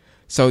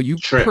 So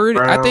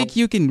I think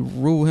you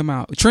can rule him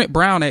out. Trent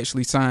Brown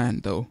actually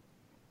signed though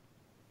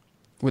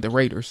with the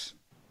Raiders.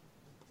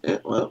 Yeah,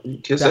 well,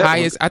 the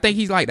highest. I think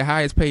he's like the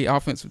highest paid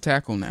offensive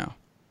tackle now.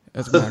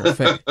 As a matter of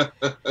fact,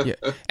 yeah.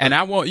 And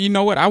I won't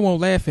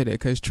laugh at it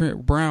because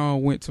Trent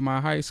Brown went to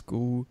my high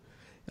school.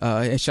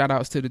 And shout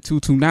outs to the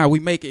 229. We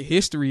making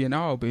history in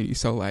Albany,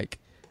 so like,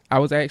 I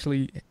was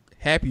actually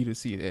happy to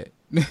see that.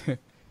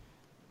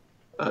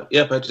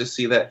 Yep, I just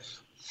see that.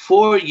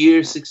 4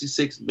 years,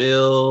 $66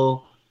 million,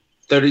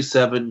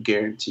 37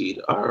 guaranteed.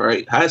 All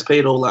right, highest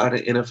paid O-line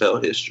in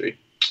NFL history.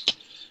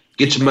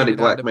 Get your money,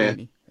 black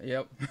man.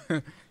 Yep,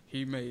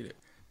 he made it.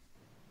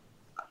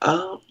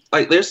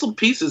 Like, there's some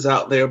pieces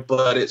out there,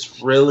 but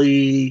it's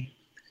really,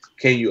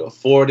 can you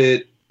afford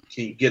it?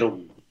 Can you get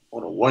them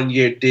on a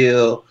 1-year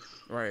deal?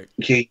 Right.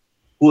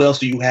 Who else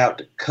do you have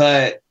to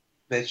cut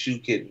that you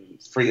can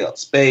free up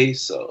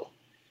space? So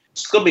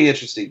it's going to be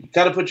interesting. You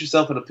got to put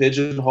yourself in a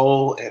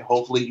pigeonhole, and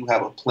hopefully you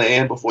have a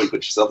plan before you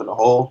put yourself in a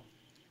hole.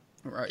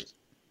 Right.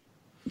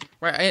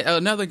 Right.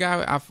 Another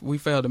guy we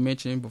failed to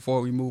mention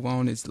before we move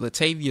on is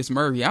Latavius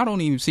Murray. I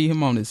don't even see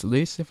him on this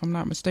list, if I'm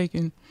not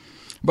mistaken.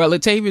 But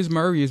Latavius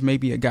Murray is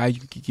maybe a guy you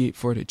could get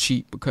for the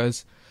cheap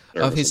because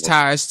of his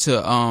ties to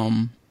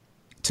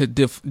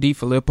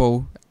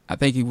DeFilippo. I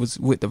think he was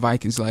with the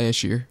Vikings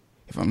last year,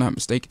 if I'm not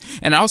mistaken.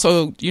 And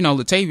also,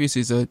 Latavius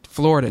is a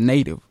Florida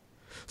native.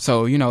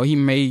 So, he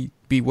may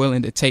be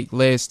willing to take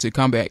less to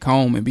come back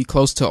home and be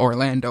close to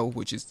Orlando,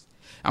 which is,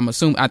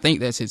 I think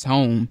that's his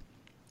home.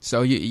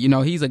 So,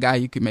 he's a guy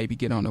you could maybe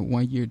get on a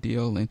 1-year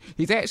deal. And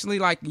he's actually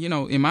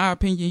in my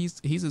opinion,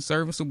 he's a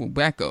serviceable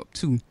backup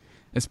too.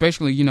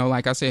 Especially,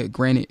 like I said,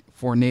 granted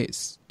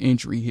Fournette's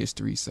injury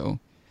history. So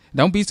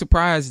don't be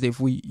surprised if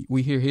we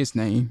hear his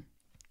name.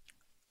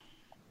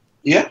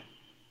 Yeah.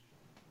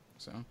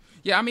 So,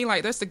 yeah,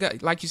 that's the guy,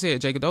 like you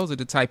said, Jacob, those are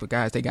the type of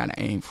guys they got to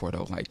aim for,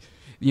 though. Like,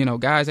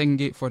 guys they can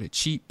get for the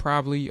cheap,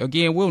 probably.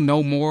 Again, we'll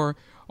know more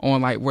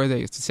on, where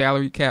the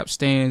salary cap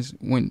stands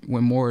when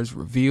more is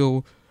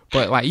revealed.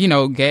 But,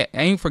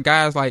 aim for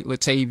guys like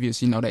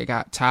Latavius, they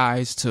got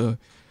ties to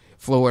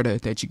Florida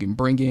that you can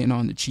bring in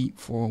on the cheap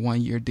for a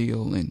 1-year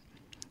deal and,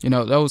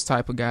 those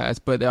type of guys.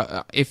 But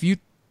if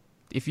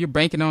you're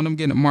banking on them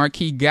getting a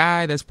marquee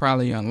guy, that's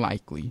probably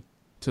unlikely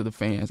to the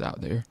fans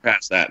out there.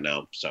 Past that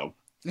now, so.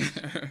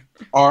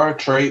 Or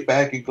trade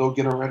back and go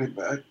get a running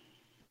back.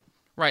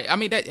 Right.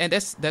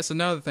 That's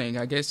another thing.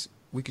 I guess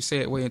we could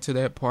segue into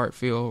that part,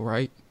 Phil,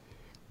 right?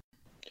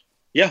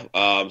 Yeah.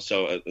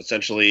 So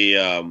essentially,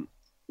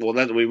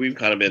 we've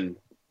kind of been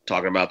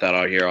talking about that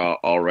out here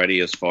already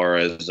as far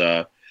as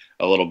a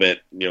little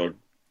bit,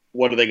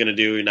 what are they going to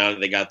do now that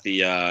they got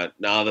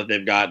now that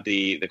they've got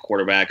the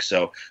quarterback?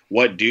 So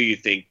what do you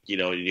think,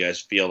 you guys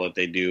feel that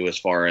they do as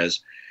far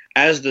as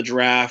the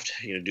draft?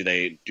 Do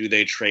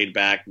they trade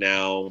back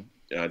now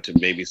to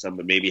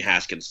maybe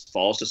Haskins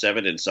falls to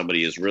 7 and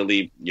somebody is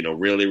really,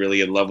 really,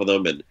 really in love with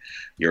them and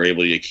you're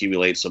able to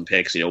accumulate some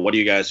picks? What do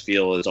you guys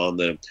feel is on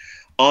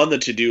the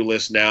to-do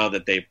list now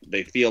that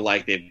they feel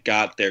like they've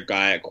got their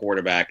guy at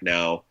quarterback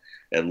now,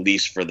 at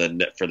least for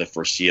the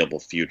foreseeable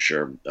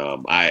future?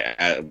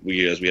 As we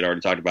had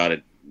already talked about,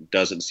 it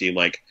doesn't seem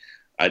like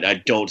I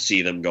don't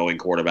see them going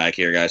quarterback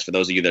here, guys. For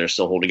those of you that are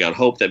still holding out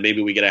hope that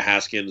maybe we get a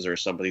Haskins or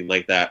something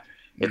like that,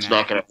 it's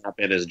not going to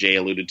happen, as Jay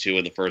alluded to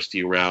in the first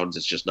few rounds.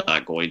 It's just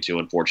not going to,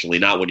 unfortunately.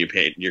 Not when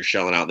you're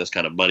shelling out this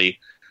kind of money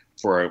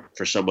for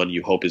someone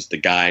you hope is the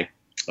guy.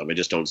 I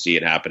just don't see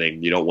it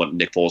happening. You don't want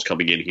Nick Foles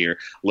coming in here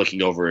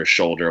looking over his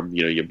shoulder.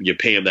 You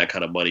pay him that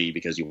kind of money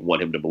because you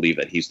want him to believe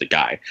that he's the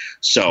guy.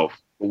 So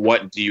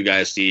what do you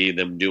guys see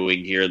them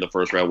doing here in the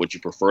first round? Would you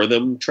prefer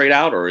them trade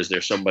out, or is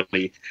there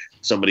somebody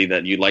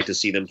that you'd like to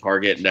see them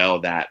target now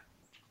that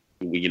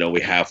we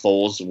have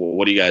Foles?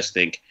 What do you guys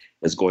think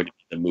is going to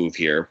be the move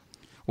here?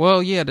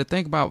 Well, yeah, the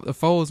thing about the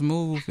Foles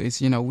move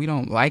is, we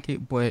don't like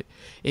it, but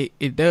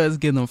it does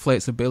give them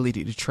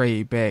flexibility to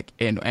trade back.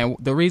 And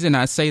the reason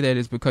I say that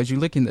is because you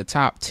look in the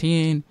top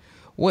 10,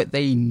 what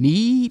they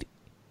need,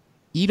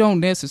 you don't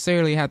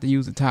necessarily have to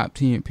use a top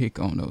 10 pick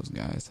on those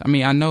guys.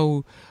 I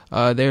know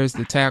there's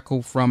the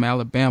tackle from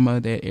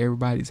Alabama that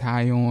everybody's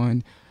high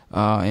on.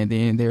 And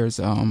then there's,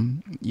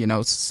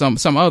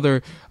 some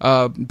other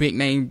big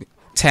name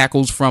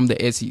tackles from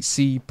the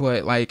SEC,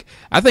 but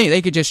I think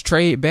they could just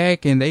trade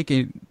back and they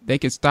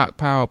could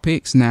stockpile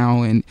picks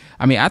now. And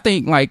I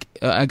think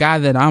a guy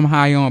that I'm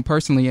high on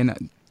personally,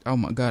 and oh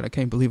my God, I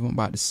can't believe I'm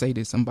about to say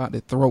this, I'm about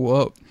to throw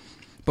up,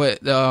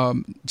 but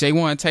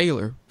Jaywan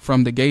Taylor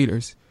from the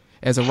Gators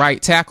as a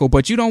right tackle.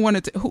 But you don't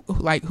want to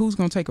who's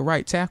going to take a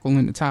right tackle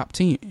in the top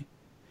 10?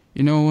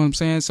 You know what I'm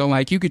saying? So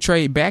you could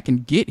trade back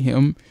and get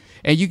him,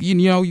 and you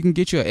can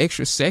get you an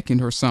extra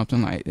second or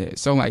something like that.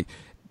 So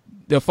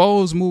the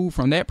Foles move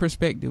from that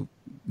perspective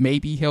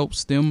maybe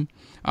helps them.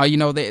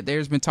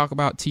 There's been talk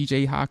about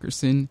T.J.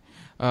 Hockenson,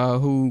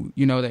 who,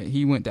 that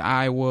he went to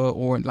Iowa,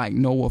 or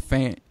Noah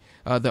Fant,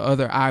 the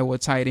other Iowa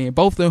tight end,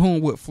 both of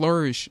whom would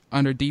flourish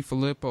under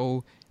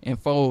DeFilippo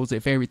and Foles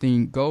if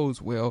everything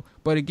goes well.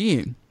 But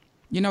again,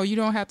 you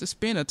don't have to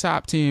spend a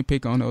top 10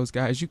 pick on those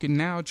guys. You can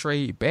now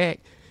trade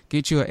back,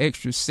 get you an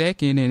extra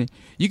second, and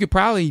you could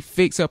probably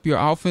fix up your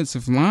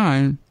offensive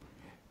line.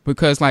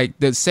 Because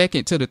the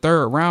second to the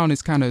third round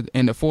is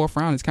and the fourth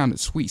round is kind of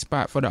the sweet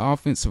spot for the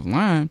offensive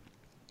line.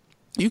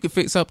 You can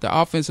fix up the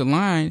offensive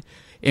line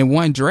in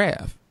one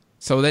draft.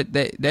 So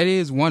that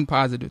is one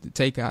positive to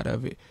take out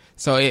of it.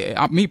 So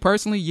me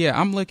personally, yeah,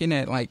 I'm looking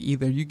at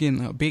either you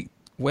getting a big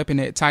weapon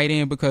at tight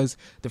end because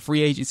the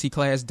free agency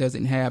class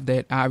doesn't have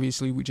that.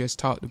 Obviously, we just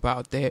talked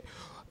about that.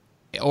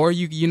 Or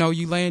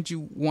you land you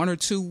one or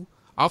two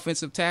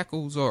offensive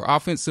tackles or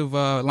offensive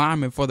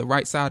linemen for the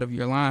right side of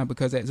your line,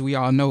 because as we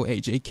all know,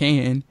 AJ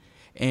Cann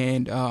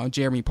and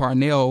Jeremy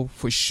Parnell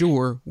for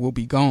sure will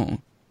be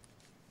gone.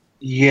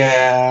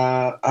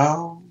 Yeah,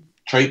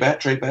 trade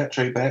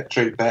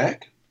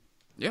back.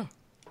 Yeah,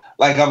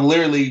 I've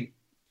literally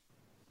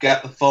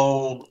got the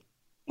phone,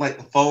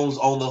 the phone's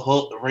on the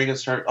hook, the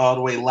ringer's turned all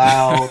the way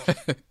loud.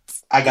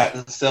 I got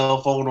the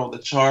cell phone on the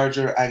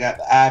charger. I got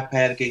the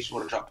iPad in case you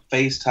want to drop a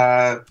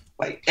FaceTime.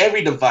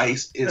 Every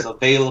device is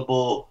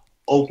available,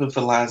 open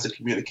for lines of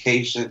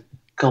communication.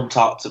 Come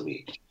talk to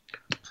me.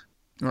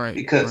 Right.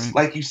 Because,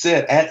 like you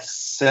said, at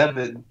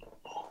 7,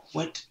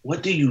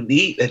 what do you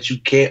need that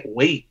you can't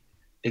wait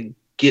and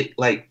get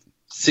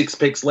 6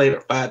 picks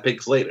later, 5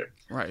 picks later?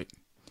 Right.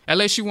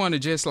 Unless you want to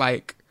just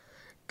like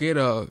get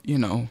a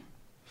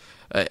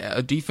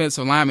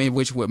defensive lineman,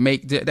 which would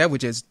make that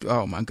would just,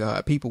 oh my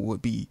God, people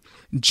would be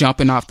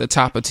jumping off the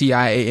top of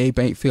TIAA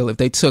Bank Field if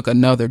they took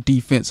another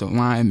defensive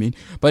lineman.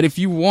 But if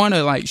you want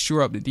to like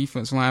shore up the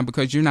defensive line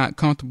because you're not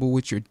comfortable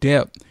with your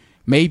depth,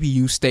 maybe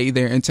you stay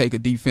there and take a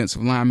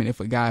defensive lineman if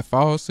a guy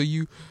falls to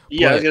you.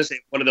 Yeah, I was gonna say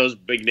one of those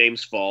big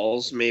names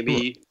falls,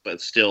 maybe, but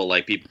still,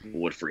 like, people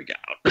would freak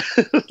out.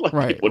 Like,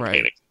 right.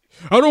 Panic.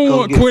 I don't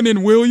want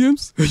Quinnen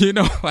Williams.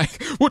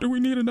 Like, what do we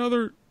need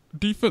another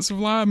defensive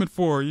lineman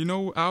for?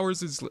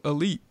 Ours is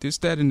elite, this,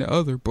 that, and the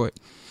other. But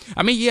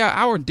I mean, yeah,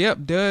 our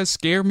depth does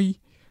scare me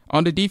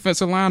on the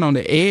defensive line, on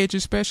the edge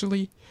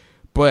especially.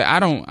 But I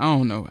don't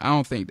know. I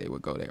don't think they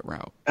would go that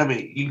route. I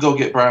mean, you go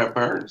get Brian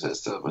Burns at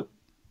 7.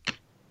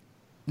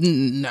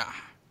 Nah.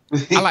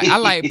 I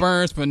like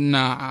Burns, but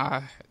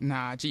nah.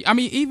 Gee, I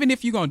mean, even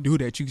if you're gonna do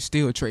that, you can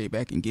still trade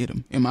back and get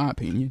him. In my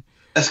opinion,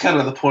 that's kind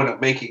of the point I'm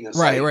making.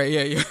 Right,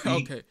 yeah.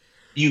 Okay.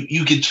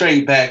 You can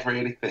trade back for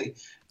anything.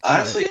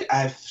 Honestly, right.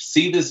 I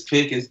see this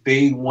pick as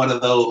being one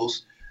of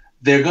those.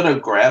 They're gonna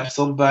grab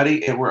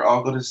somebody, and we're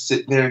all gonna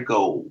sit there and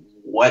go,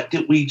 "What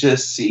did we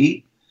just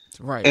see?"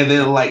 Right. And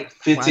then, like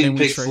 15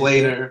 picks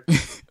later.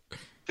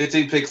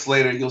 15 picks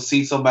later, you'll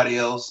see somebody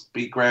else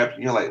be grabbed,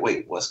 and you're like,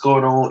 wait, what's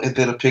going on? And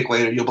then a pick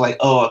later, you'll be like,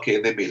 oh, okay,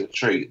 they made a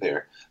trade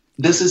there.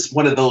 This is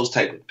one of those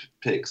type of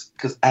picks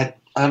because I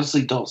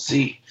honestly don't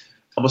see.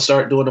 I'm going to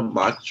start doing a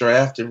mock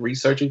draft and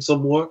researching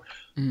some more.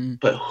 Mm-hmm.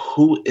 But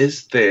who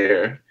is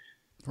there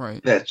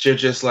that you're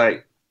just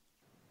like,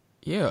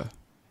 yeah,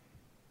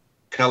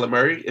 Kyler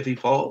Murray, if he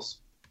falls?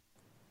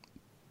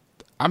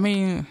 I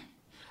mean,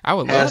 I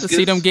would love to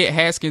see them get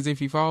Haskins if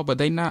he falls,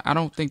 but I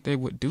don't think they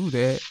would do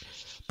that.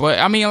 But,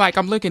 I mean, like,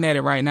 I'm looking at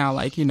it right now,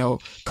 like,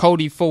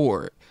 Cody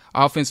Ford,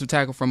 offensive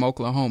tackle from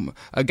Oklahoma,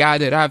 a guy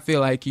that I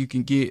feel like you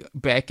can get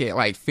back at,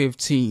 like,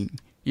 15.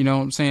 You know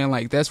what I'm saying?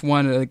 Like, that's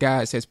one of the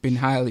guys that's been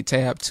highly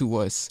tapped to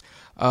us.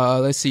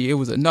 Let's see, it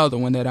was another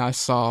one that I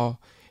saw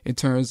in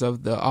terms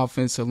of the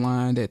offensive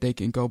line that they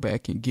can go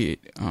back and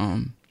get.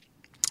 I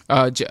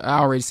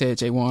already said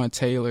Jaywan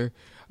Taylor.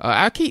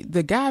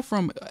 The guy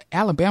from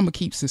Alabama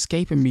keeps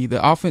escaping me,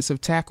 the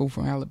offensive tackle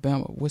from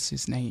Alabama. What's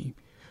his name?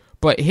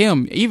 But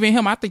even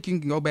him, I think you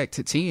can go back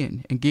to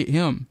 10 and get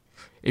him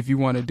if you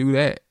want to do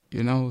that,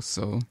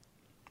 so.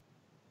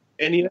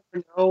 And you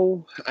never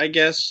know, I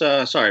guess,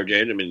 sorry,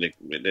 Jay, I mean,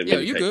 yeah,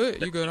 you good.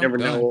 You never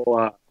know,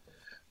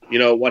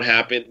 what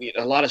happened.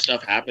 A lot of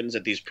stuff happens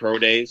at these pro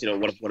days.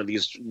 One of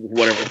these,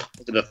 whatever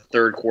the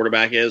third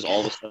quarterback is,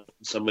 all of a sudden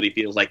somebody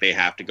feels like they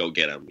have to go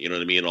get him. You know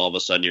what I mean? All of a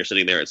sudden you're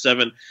sitting there at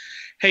 7.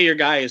 Hey, your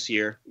guy is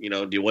here.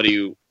 What do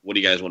you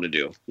guys want to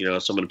do?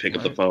 Someone to pick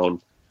up the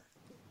phone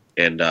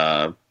and,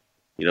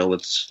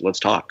 let's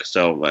talk.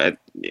 So,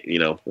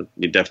 you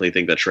definitely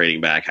think that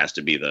trading back has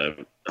to be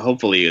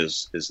hopefully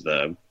is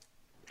the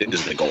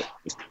goal.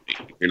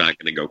 You're not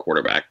going to go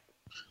quarterback.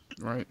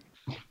 Right.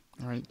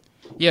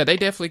 Yeah, they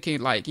definitely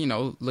can,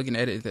 looking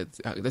at it,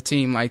 the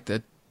team like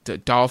the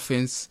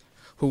Dolphins,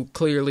 who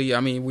clearly, I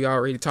mean, we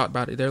already talked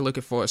about it. They're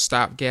looking for a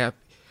stopgap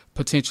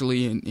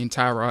potentially in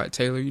Tyrod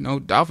Taylor.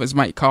 Dolphins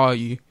might call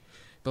you,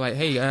 be like,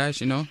 hey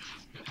guys,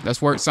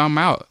 let's work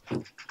something out.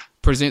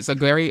 Presents a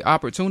great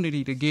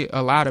opportunity to get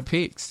a lot of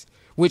picks,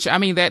 which, I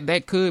mean,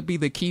 that could be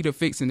the key to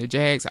fixing the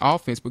Jags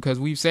offense because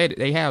we've said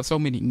they have so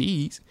many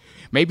needs.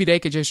 Maybe they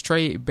could just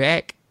trade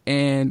back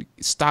and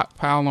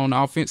stockpile on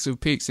offensive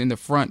picks in the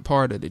front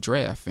part of the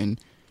draft. And,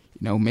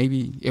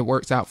 maybe it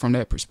works out from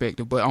that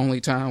perspective, but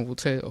only time will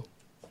tell.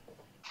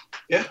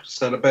 Yeah,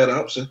 it's not a bad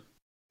option.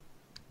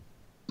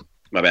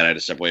 My bad, I had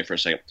to step away for a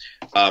second.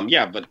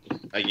 Yeah, but,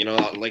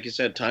 like you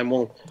said, time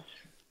will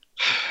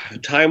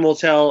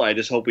tell. I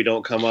just hope we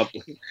don't come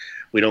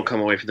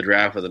away from the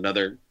draft with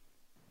another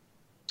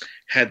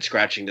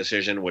head-scratching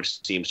decision,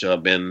 which seems to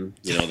have been,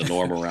 the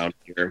norm around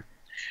here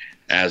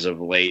as of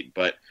late.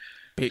 But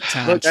big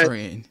time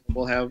trend.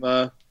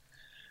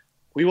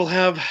 We will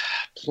have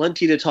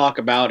plenty to talk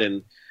about,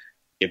 and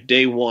if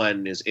day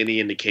one is any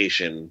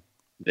indication,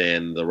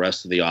 then the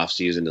rest of the off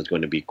season is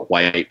going to be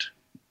quite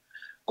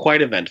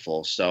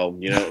eventful. So,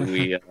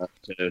 we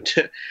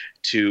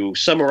to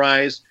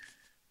summarize.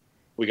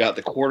 We got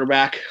the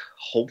quarterback.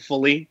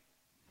 Hopefully,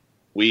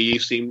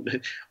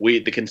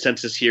 the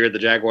consensus here at the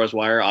Jaguars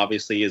Wire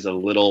obviously is a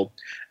little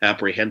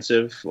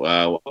apprehensive.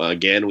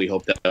 Again, we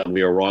hope that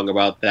we are wrong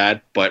about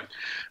that. But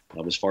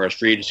as far as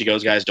free agency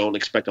goes, guys, don't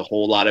expect a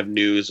whole lot of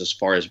news as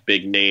far as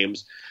big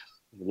names.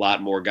 A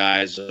lot more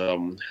guys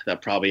that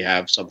probably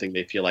have something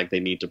they feel like they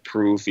need to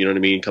prove. You know what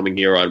I mean? Coming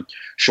here on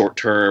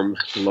short-term,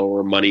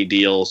 lower money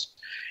deals.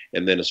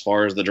 And then as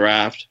far as the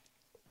draft,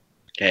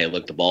 hey,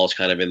 look, the ball's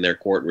kind of in their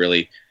court,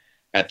 really.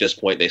 At this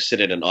point, they sit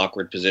in an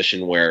awkward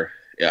position where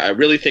I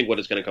really think what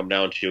it's going to come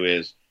down to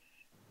is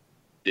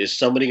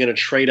somebody going to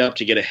trade up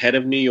to get ahead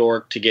of New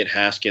York to get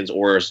Haskins,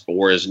 or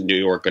is New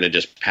York going to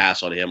just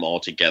pass on him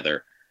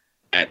altogether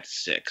at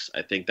 6?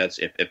 I think that's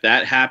if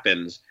that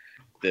happens,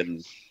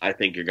 then I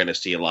think you're going to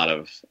see a lot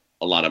of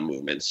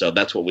movement. So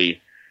that's what we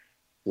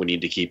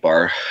need to keep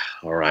our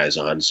eyes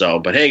on. So,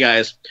 but hey,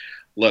 guys,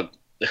 look,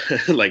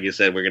 like you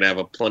said, we're going to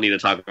have plenty to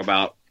talk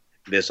about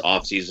this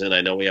offseason.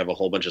 I know we have a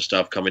whole bunch of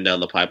stuff coming down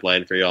the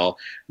pipeline for y'all.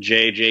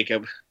 Jay,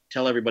 Jacob,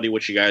 tell everybody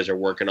what you guys are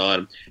working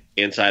on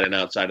inside and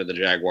outside of the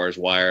Jaguars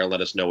wire.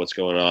 Let us know what's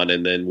going on,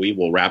 and then we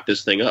will wrap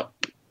this thing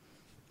up.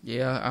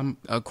 Yeah,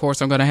 of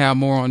course I'm going to have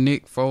more on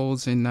Nick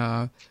Foles and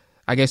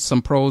I guess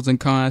some pros and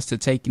cons to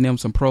taking them,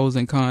 some pros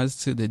and cons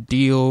to the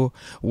deal,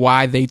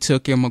 why they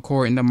took him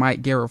according to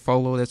Mike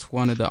Garafolo. That's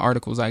one of the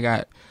articles I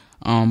got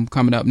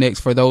coming up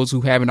next. For those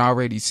who haven't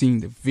already seen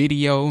the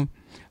video,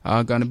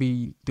 going to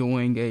be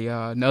doing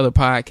another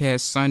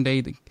podcast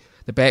Sunday,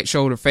 the Back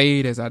Shoulder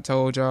Fade, as I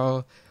told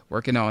y'all,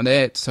 working on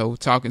that. So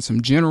talking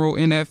some general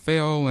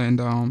NFL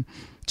and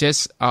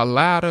just a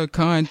lot of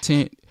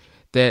content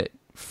that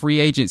free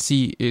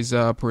agency is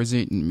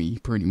presenting me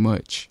pretty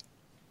much.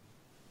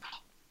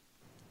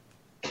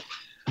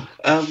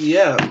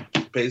 Yeah,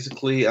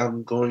 basically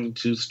I'm going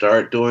to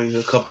start doing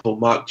a couple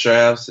mock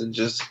drafts and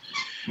just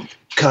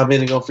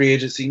commenting on free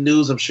agency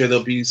news. I'm sure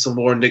there'll be some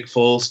more Nick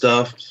Foles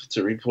stuff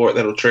to report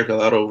that'll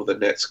trickle out over the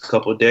next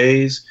couple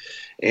days.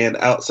 And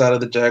outside of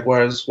the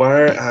Jaguars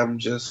wire, I'm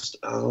just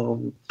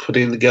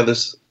putting together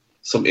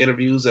some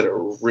interviews that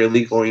are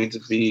really going to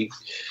be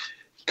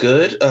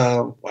good.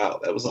 Wow,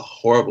 that was a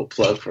horrible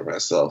plug for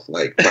myself.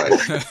 Like,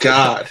 my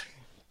God.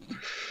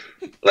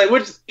 Like, we're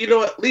just, you know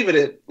what? Leave it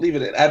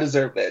in. I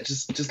deserve that.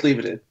 Just leave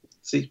it in.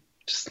 See,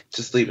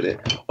 just leave it in.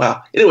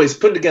 Wow. Anyways,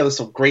 putting together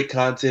some great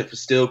content for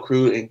Steel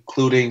Crew,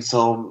 including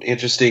some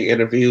interesting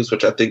interviews,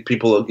 which I think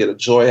people will get a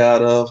joy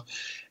out of,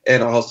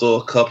 and also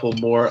a couple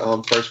more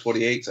First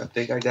 48s. I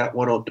think I got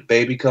one on the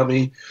baby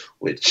coming,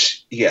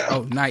 which, yeah.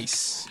 Oh,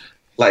 nice.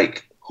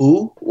 Like,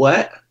 who?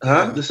 What?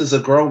 Huh? Yeah. This is a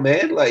grown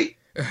man? Like,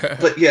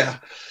 but yeah.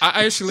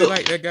 I actually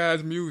like that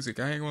guy's music.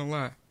 I ain't gonna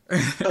lie.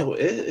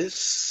 It's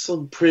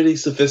some pretty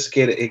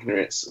sophisticated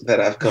ignorance that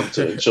I've come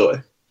to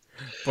enjoy.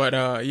 But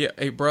yeah,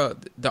 hey, bro,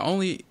 the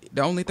only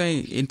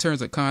thing in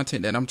terms of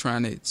content that I'm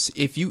trying to,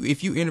 if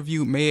you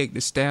interview Meg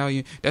the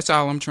Stallion, that's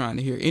all I'm trying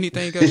to hear.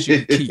 Anything else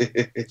you can keep.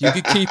 You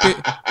can keep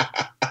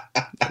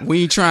it.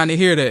 We ain't trying to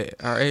hear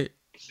that. All right.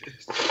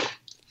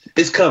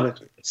 It's coming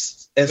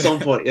at some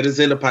point. It is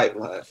in the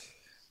pipeline.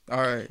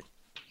 All right.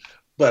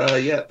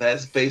 But yeah,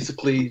 that's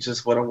basically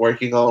just what I'm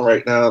working on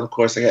right now. And of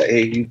course, I got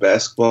AAU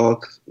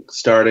basketball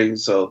starting,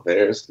 so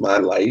there's my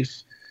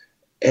life.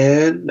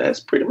 And that's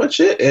pretty much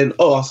it. And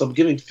also I'm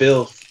giving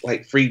Phil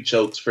like free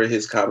jokes for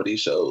his comedy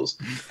shows,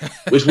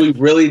 which we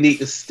really need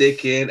to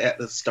stick in at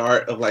the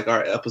start of like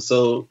our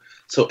episode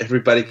so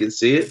everybody can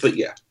see it. But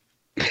yeah.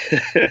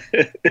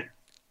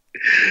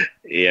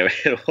 Yeah,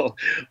 man. Well,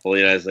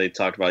 you know, as they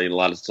talked about, a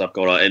lot of stuff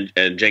going on,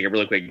 and Jacob,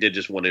 really quick, did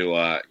just want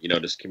to,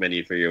 just commend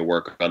you for your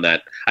work on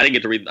that. I didn't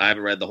get to read, I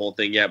haven't read the whole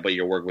thing yet, but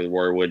your work with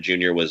Roy Wood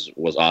Jr. was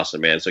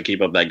awesome, man. So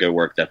keep up that good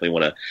work. Definitely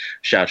want to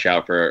shout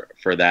for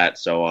that.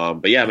 So,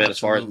 but yeah, man, Absolutely. As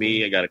far as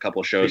me, I got a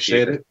couple shows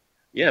Appreciate here. It.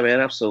 Yeah, man,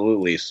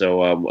 absolutely.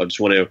 So I just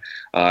want to,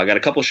 I got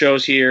a couple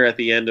shows here at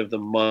the end of the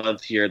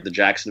month here at the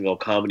Jacksonville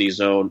Comedy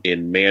Zone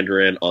in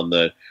Mandarin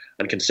on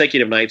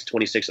consecutive nights,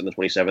 26th and the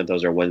 27th.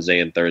 Those are Wednesday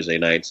and Thursday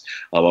nights.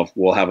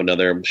 We'll have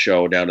another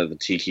show down at the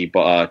Tiki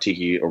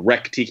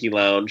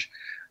Lounge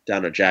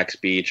down at Jack's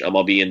Beach.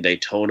 I'll be in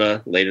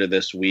Daytona later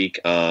this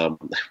week. I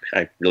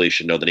really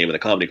should know the name of the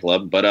comedy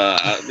club, but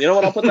you know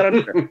what? I'll put that on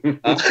here.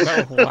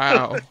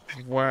 Wow.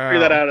 Figure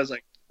that out as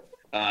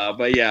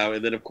but yeah,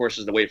 and then of course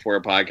is the Wait For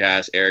It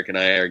podcast. Eric and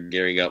I are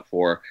gearing up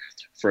for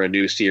a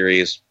new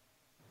series.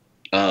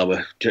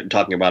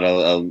 Talking about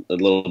a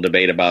little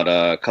debate about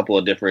a couple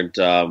of different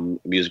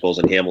musicals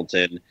in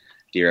Hamilton,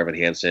 Dear Evan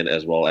Hansen,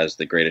 as well as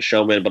The Greatest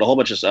Showman, but a whole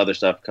bunch of other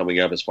stuff coming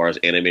up as far as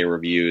anime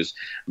reviews,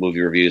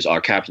 movie reviews.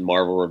 Our Captain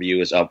Marvel review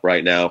is up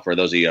right now. For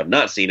those of you who have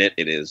not seen it,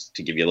 it is,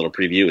 to give you a little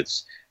preview,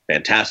 it's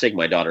fantastic.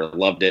 My daughter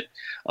loved it.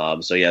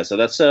 So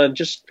that's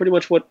just pretty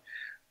much what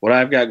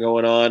I've got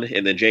going on.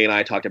 And then Jay and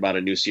I talked about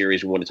a new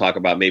series we want to talk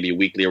about maybe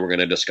weekly. We're going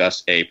to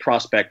discuss a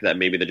prospect that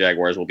maybe the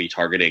Jaguars will be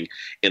targeting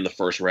in the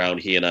first round.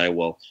 He and I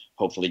will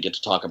hopefully get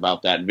to talk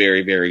about that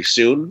very, very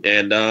soon.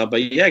 And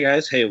but yeah,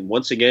 guys, hey,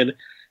 once again,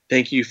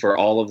 thank you for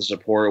all of the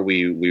support.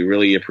 We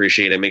really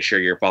appreciate it. Make sure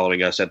you're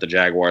following us at the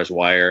Jaguars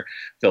Wire,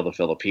 Phil the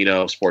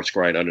Filipino,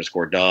 SportsGrind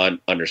 _Don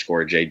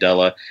 _Jay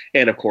Della,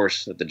 and of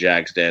course the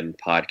Jags Den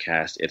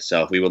podcast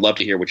itself. We would love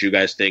to hear what you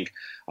guys think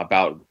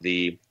about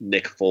the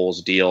Nick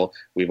Foles deal.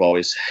 We've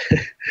always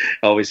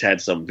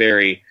had some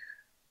very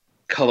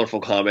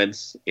colorful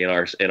comments in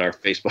our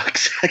Facebook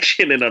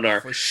section and on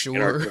our for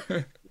sure.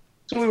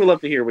 So we would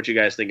love to hear what you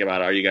guys think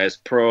about it. Are you guys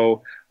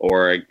pro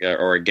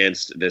or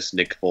against this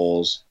Nick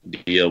Foles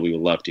deal? We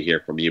would love to hear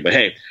from you. But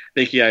hey,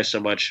 thank you guys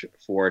so much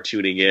for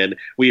tuning in.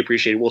 We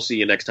appreciate it. We'll see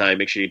you next time.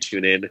 Make sure you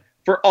tune in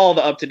for all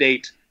the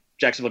up-to-date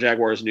Jacksonville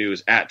Jaguars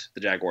news at the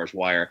Jaguars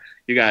Wire.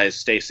 You guys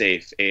stay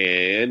safe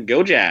and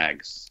go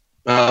Jags.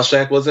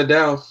 Shaq wasn't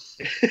down.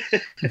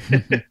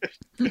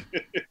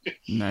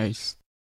 Nice.